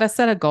 He had us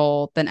set a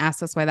goal, then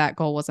asked us why that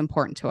goal was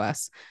important to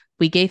us.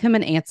 We gave him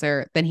an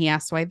answer, then he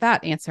asked why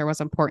that answer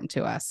was important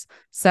to us.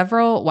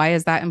 Several, why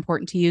is that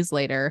important to use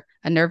later?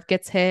 A nerve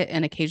gets hit,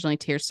 and occasionally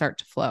tears start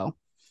to flow.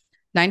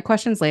 9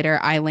 questions later,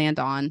 I land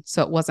on,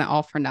 so it wasn't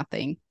all for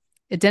nothing.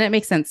 It didn't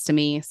make sense to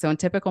me, so in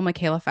typical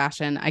Michaela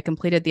fashion, I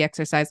completed the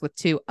exercise with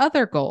 2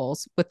 other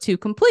goals with 2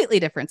 completely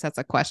different sets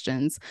of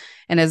questions.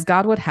 And as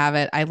God would have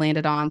it, I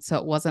landed on, so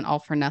it wasn't all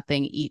for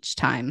nothing each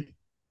time.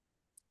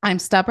 I'm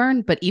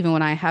stubborn, but even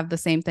when I have the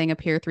same thing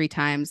appear 3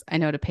 times, I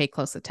know to pay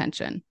close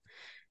attention.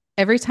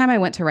 Every time I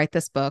went to write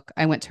this book,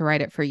 I went to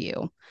write it for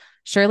you.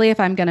 Surely if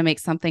I'm going to make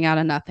something out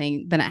of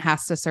nothing, then it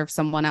has to serve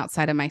someone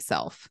outside of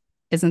myself.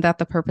 Isn't that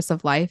the purpose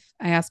of life?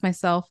 I asked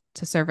myself,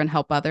 to serve and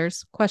help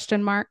others? ?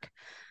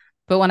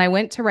 But when I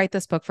went to write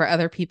this book for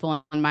other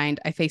people in mind,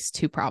 I faced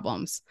 2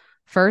 problems.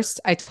 First,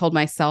 I told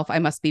myself I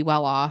must be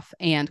well off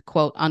and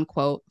quote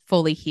unquote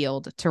fully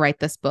healed to write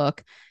this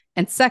book.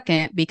 And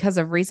second, because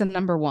of reason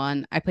number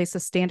 1, I placed a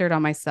standard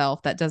on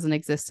myself that doesn't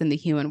exist in the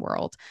human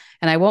world.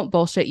 And I won't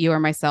bullshit you or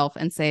myself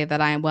and say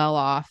that I am well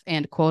off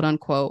and quote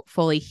unquote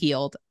fully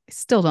healed. I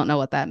still don't know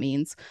what that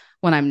means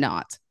when I'm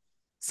not.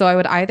 So I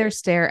would either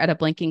stare at a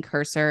blinking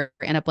cursor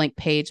and a blank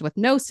page with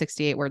no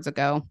 68 words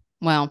ago.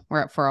 Well,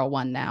 we're at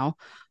 401 now.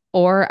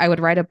 Or I would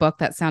write a book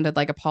that sounded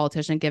like a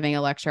politician giving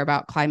a lecture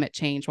about climate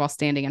change while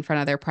standing in front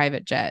of their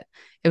private jet.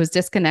 It was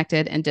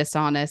disconnected and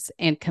dishonest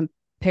and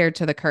compared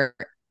to the current.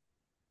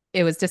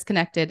 It was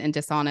disconnected and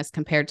dishonest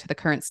compared to the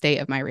current state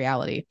of my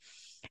reality.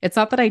 It's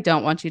not that I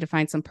don't want you to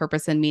find some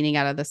purpose and meaning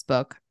out of this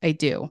book. I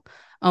do.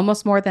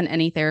 Almost more than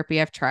any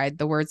therapy I've tried,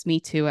 the words "me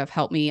too" have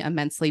helped me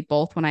immensely,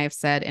 both when I have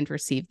said and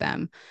received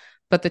them.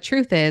 But the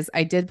truth is,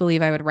 I did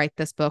believe I would write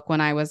this book when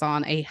I was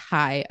on a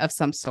high of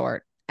some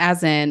sort,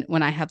 as in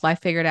when I had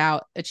life figured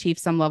out, achieved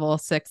some level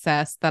of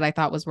success that I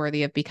thought was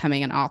worthy of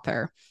becoming an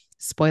author.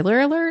 Spoiler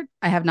alert,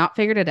 I have not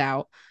figured it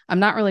out. I'm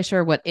not really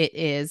sure what it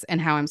is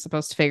and how I'm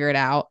supposed to figure it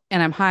out,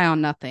 and I'm high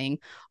on nothing.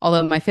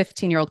 Although my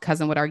 15-year-old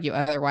cousin would argue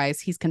otherwise.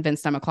 He's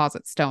convinced I'm a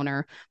closet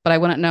stoner, but I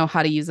wouldn't know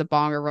how to use a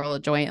bong or roll a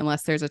joint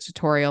unless there's a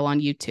tutorial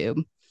on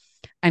YouTube.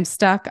 I'm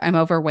stuck, I'm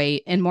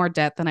overweight, in more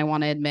debt than I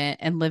want to admit,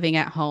 and living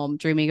at home,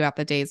 dreaming about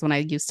the days when I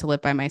used to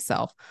live by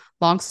myself.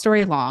 Long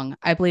story long,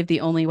 I believe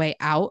the only way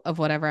out of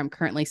whatever I'm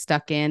currently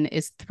stuck in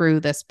is through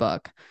this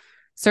book.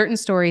 Certain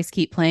stories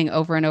keep playing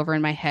over and over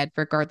in my head,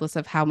 regardless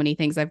of how many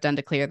things I've done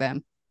to clear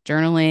them.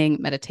 Journaling,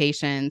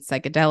 meditation,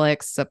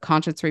 psychedelics,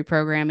 subconscious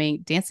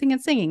reprogramming, dancing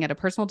and singing at a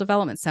personal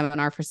development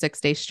seminar for 6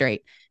 days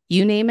straight.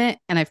 You name it,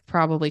 and I've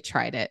probably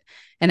tried it.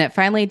 And it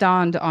finally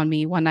dawned on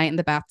me one night in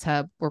the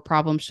bathtub, where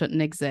problems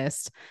shouldn't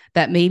exist,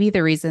 that maybe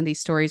the reason these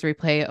stories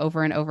replay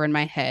over and over in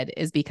my head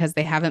is because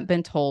they haven't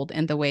been told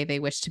in the way they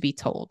wish to be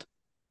told.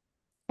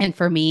 And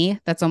for me,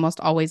 that's almost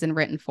always in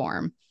written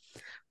form.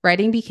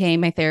 Writing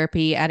became my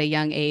therapy at a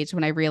young age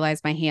when I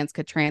realized my hands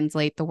could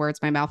translate the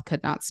words my mouth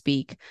could not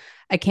speak.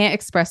 I can't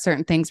express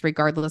certain things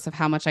regardless of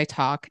how much I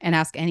talk, and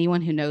ask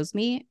anyone who knows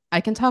me,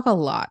 I can talk a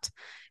lot.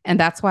 And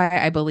that's why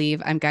I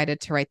believe I'm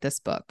guided to write this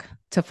book,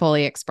 to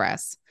fully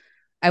express.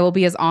 I will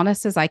be as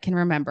honest as I can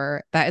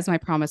remember. That is my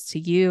promise to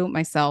you,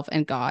 myself,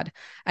 and God.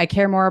 I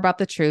care more about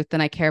the truth than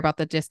I care about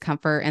the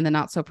discomfort and the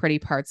not so pretty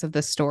parts of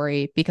this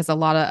story, because a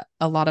lot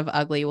of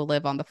ugly will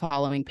live on the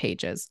following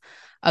pages.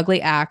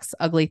 Ugly acts,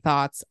 ugly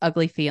thoughts,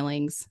 ugly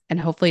feelings, and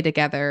hopefully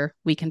together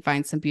we can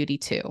find some beauty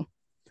too.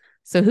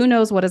 So who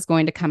knows what is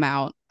going to come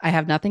out? I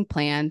have nothing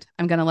planned.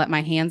 I'm going to let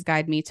my hands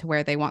guide me to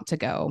where they want to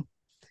go.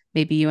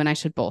 Maybe you and I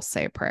should both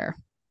say a prayer.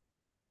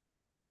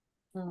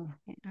 Oh.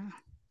 Yeah.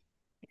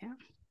 Yeah.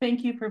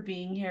 Thank you for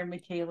being here,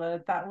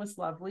 Michaela. That was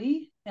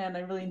lovely. And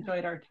I really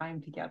enjoyed our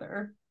time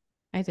together.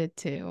 I did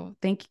too.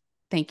 Thank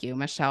you,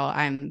 Michelle.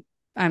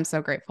 I'm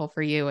so grateful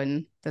for you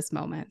in this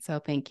moment. So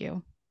thank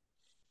you.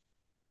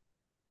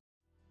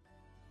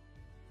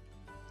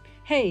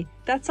 Hey,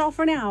 that's all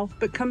for now,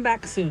 but come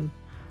back soon.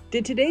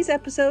 Did today's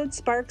episode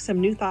spark some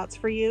new thoughts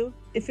for you?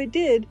 If it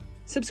did,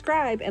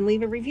 subscribe and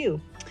leave a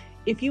review.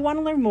 If you want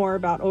to learn more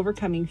about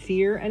overcoming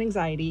fear and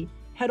anxiety,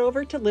 head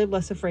over to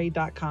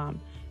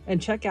livelessafraid.com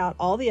and check out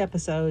all the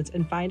episodes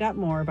and find out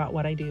more about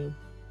what I do.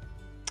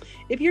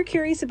 If you're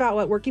curious about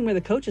what working with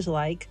a coach is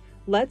like,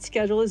 let's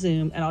schedule a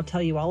Zoom and I'll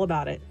tell you all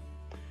about it.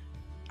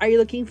 Are you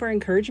looking for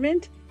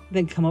encouragement?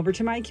 Then come over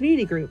to my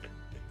community group.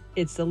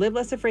 It's the Live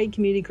Less Afraid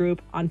community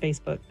group on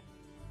Facebook.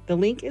 The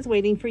link is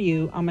waiting for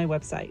you on my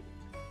website.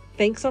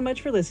 Thanks so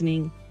much for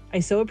listening. I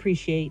so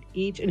appreciate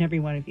each and every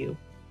one of you.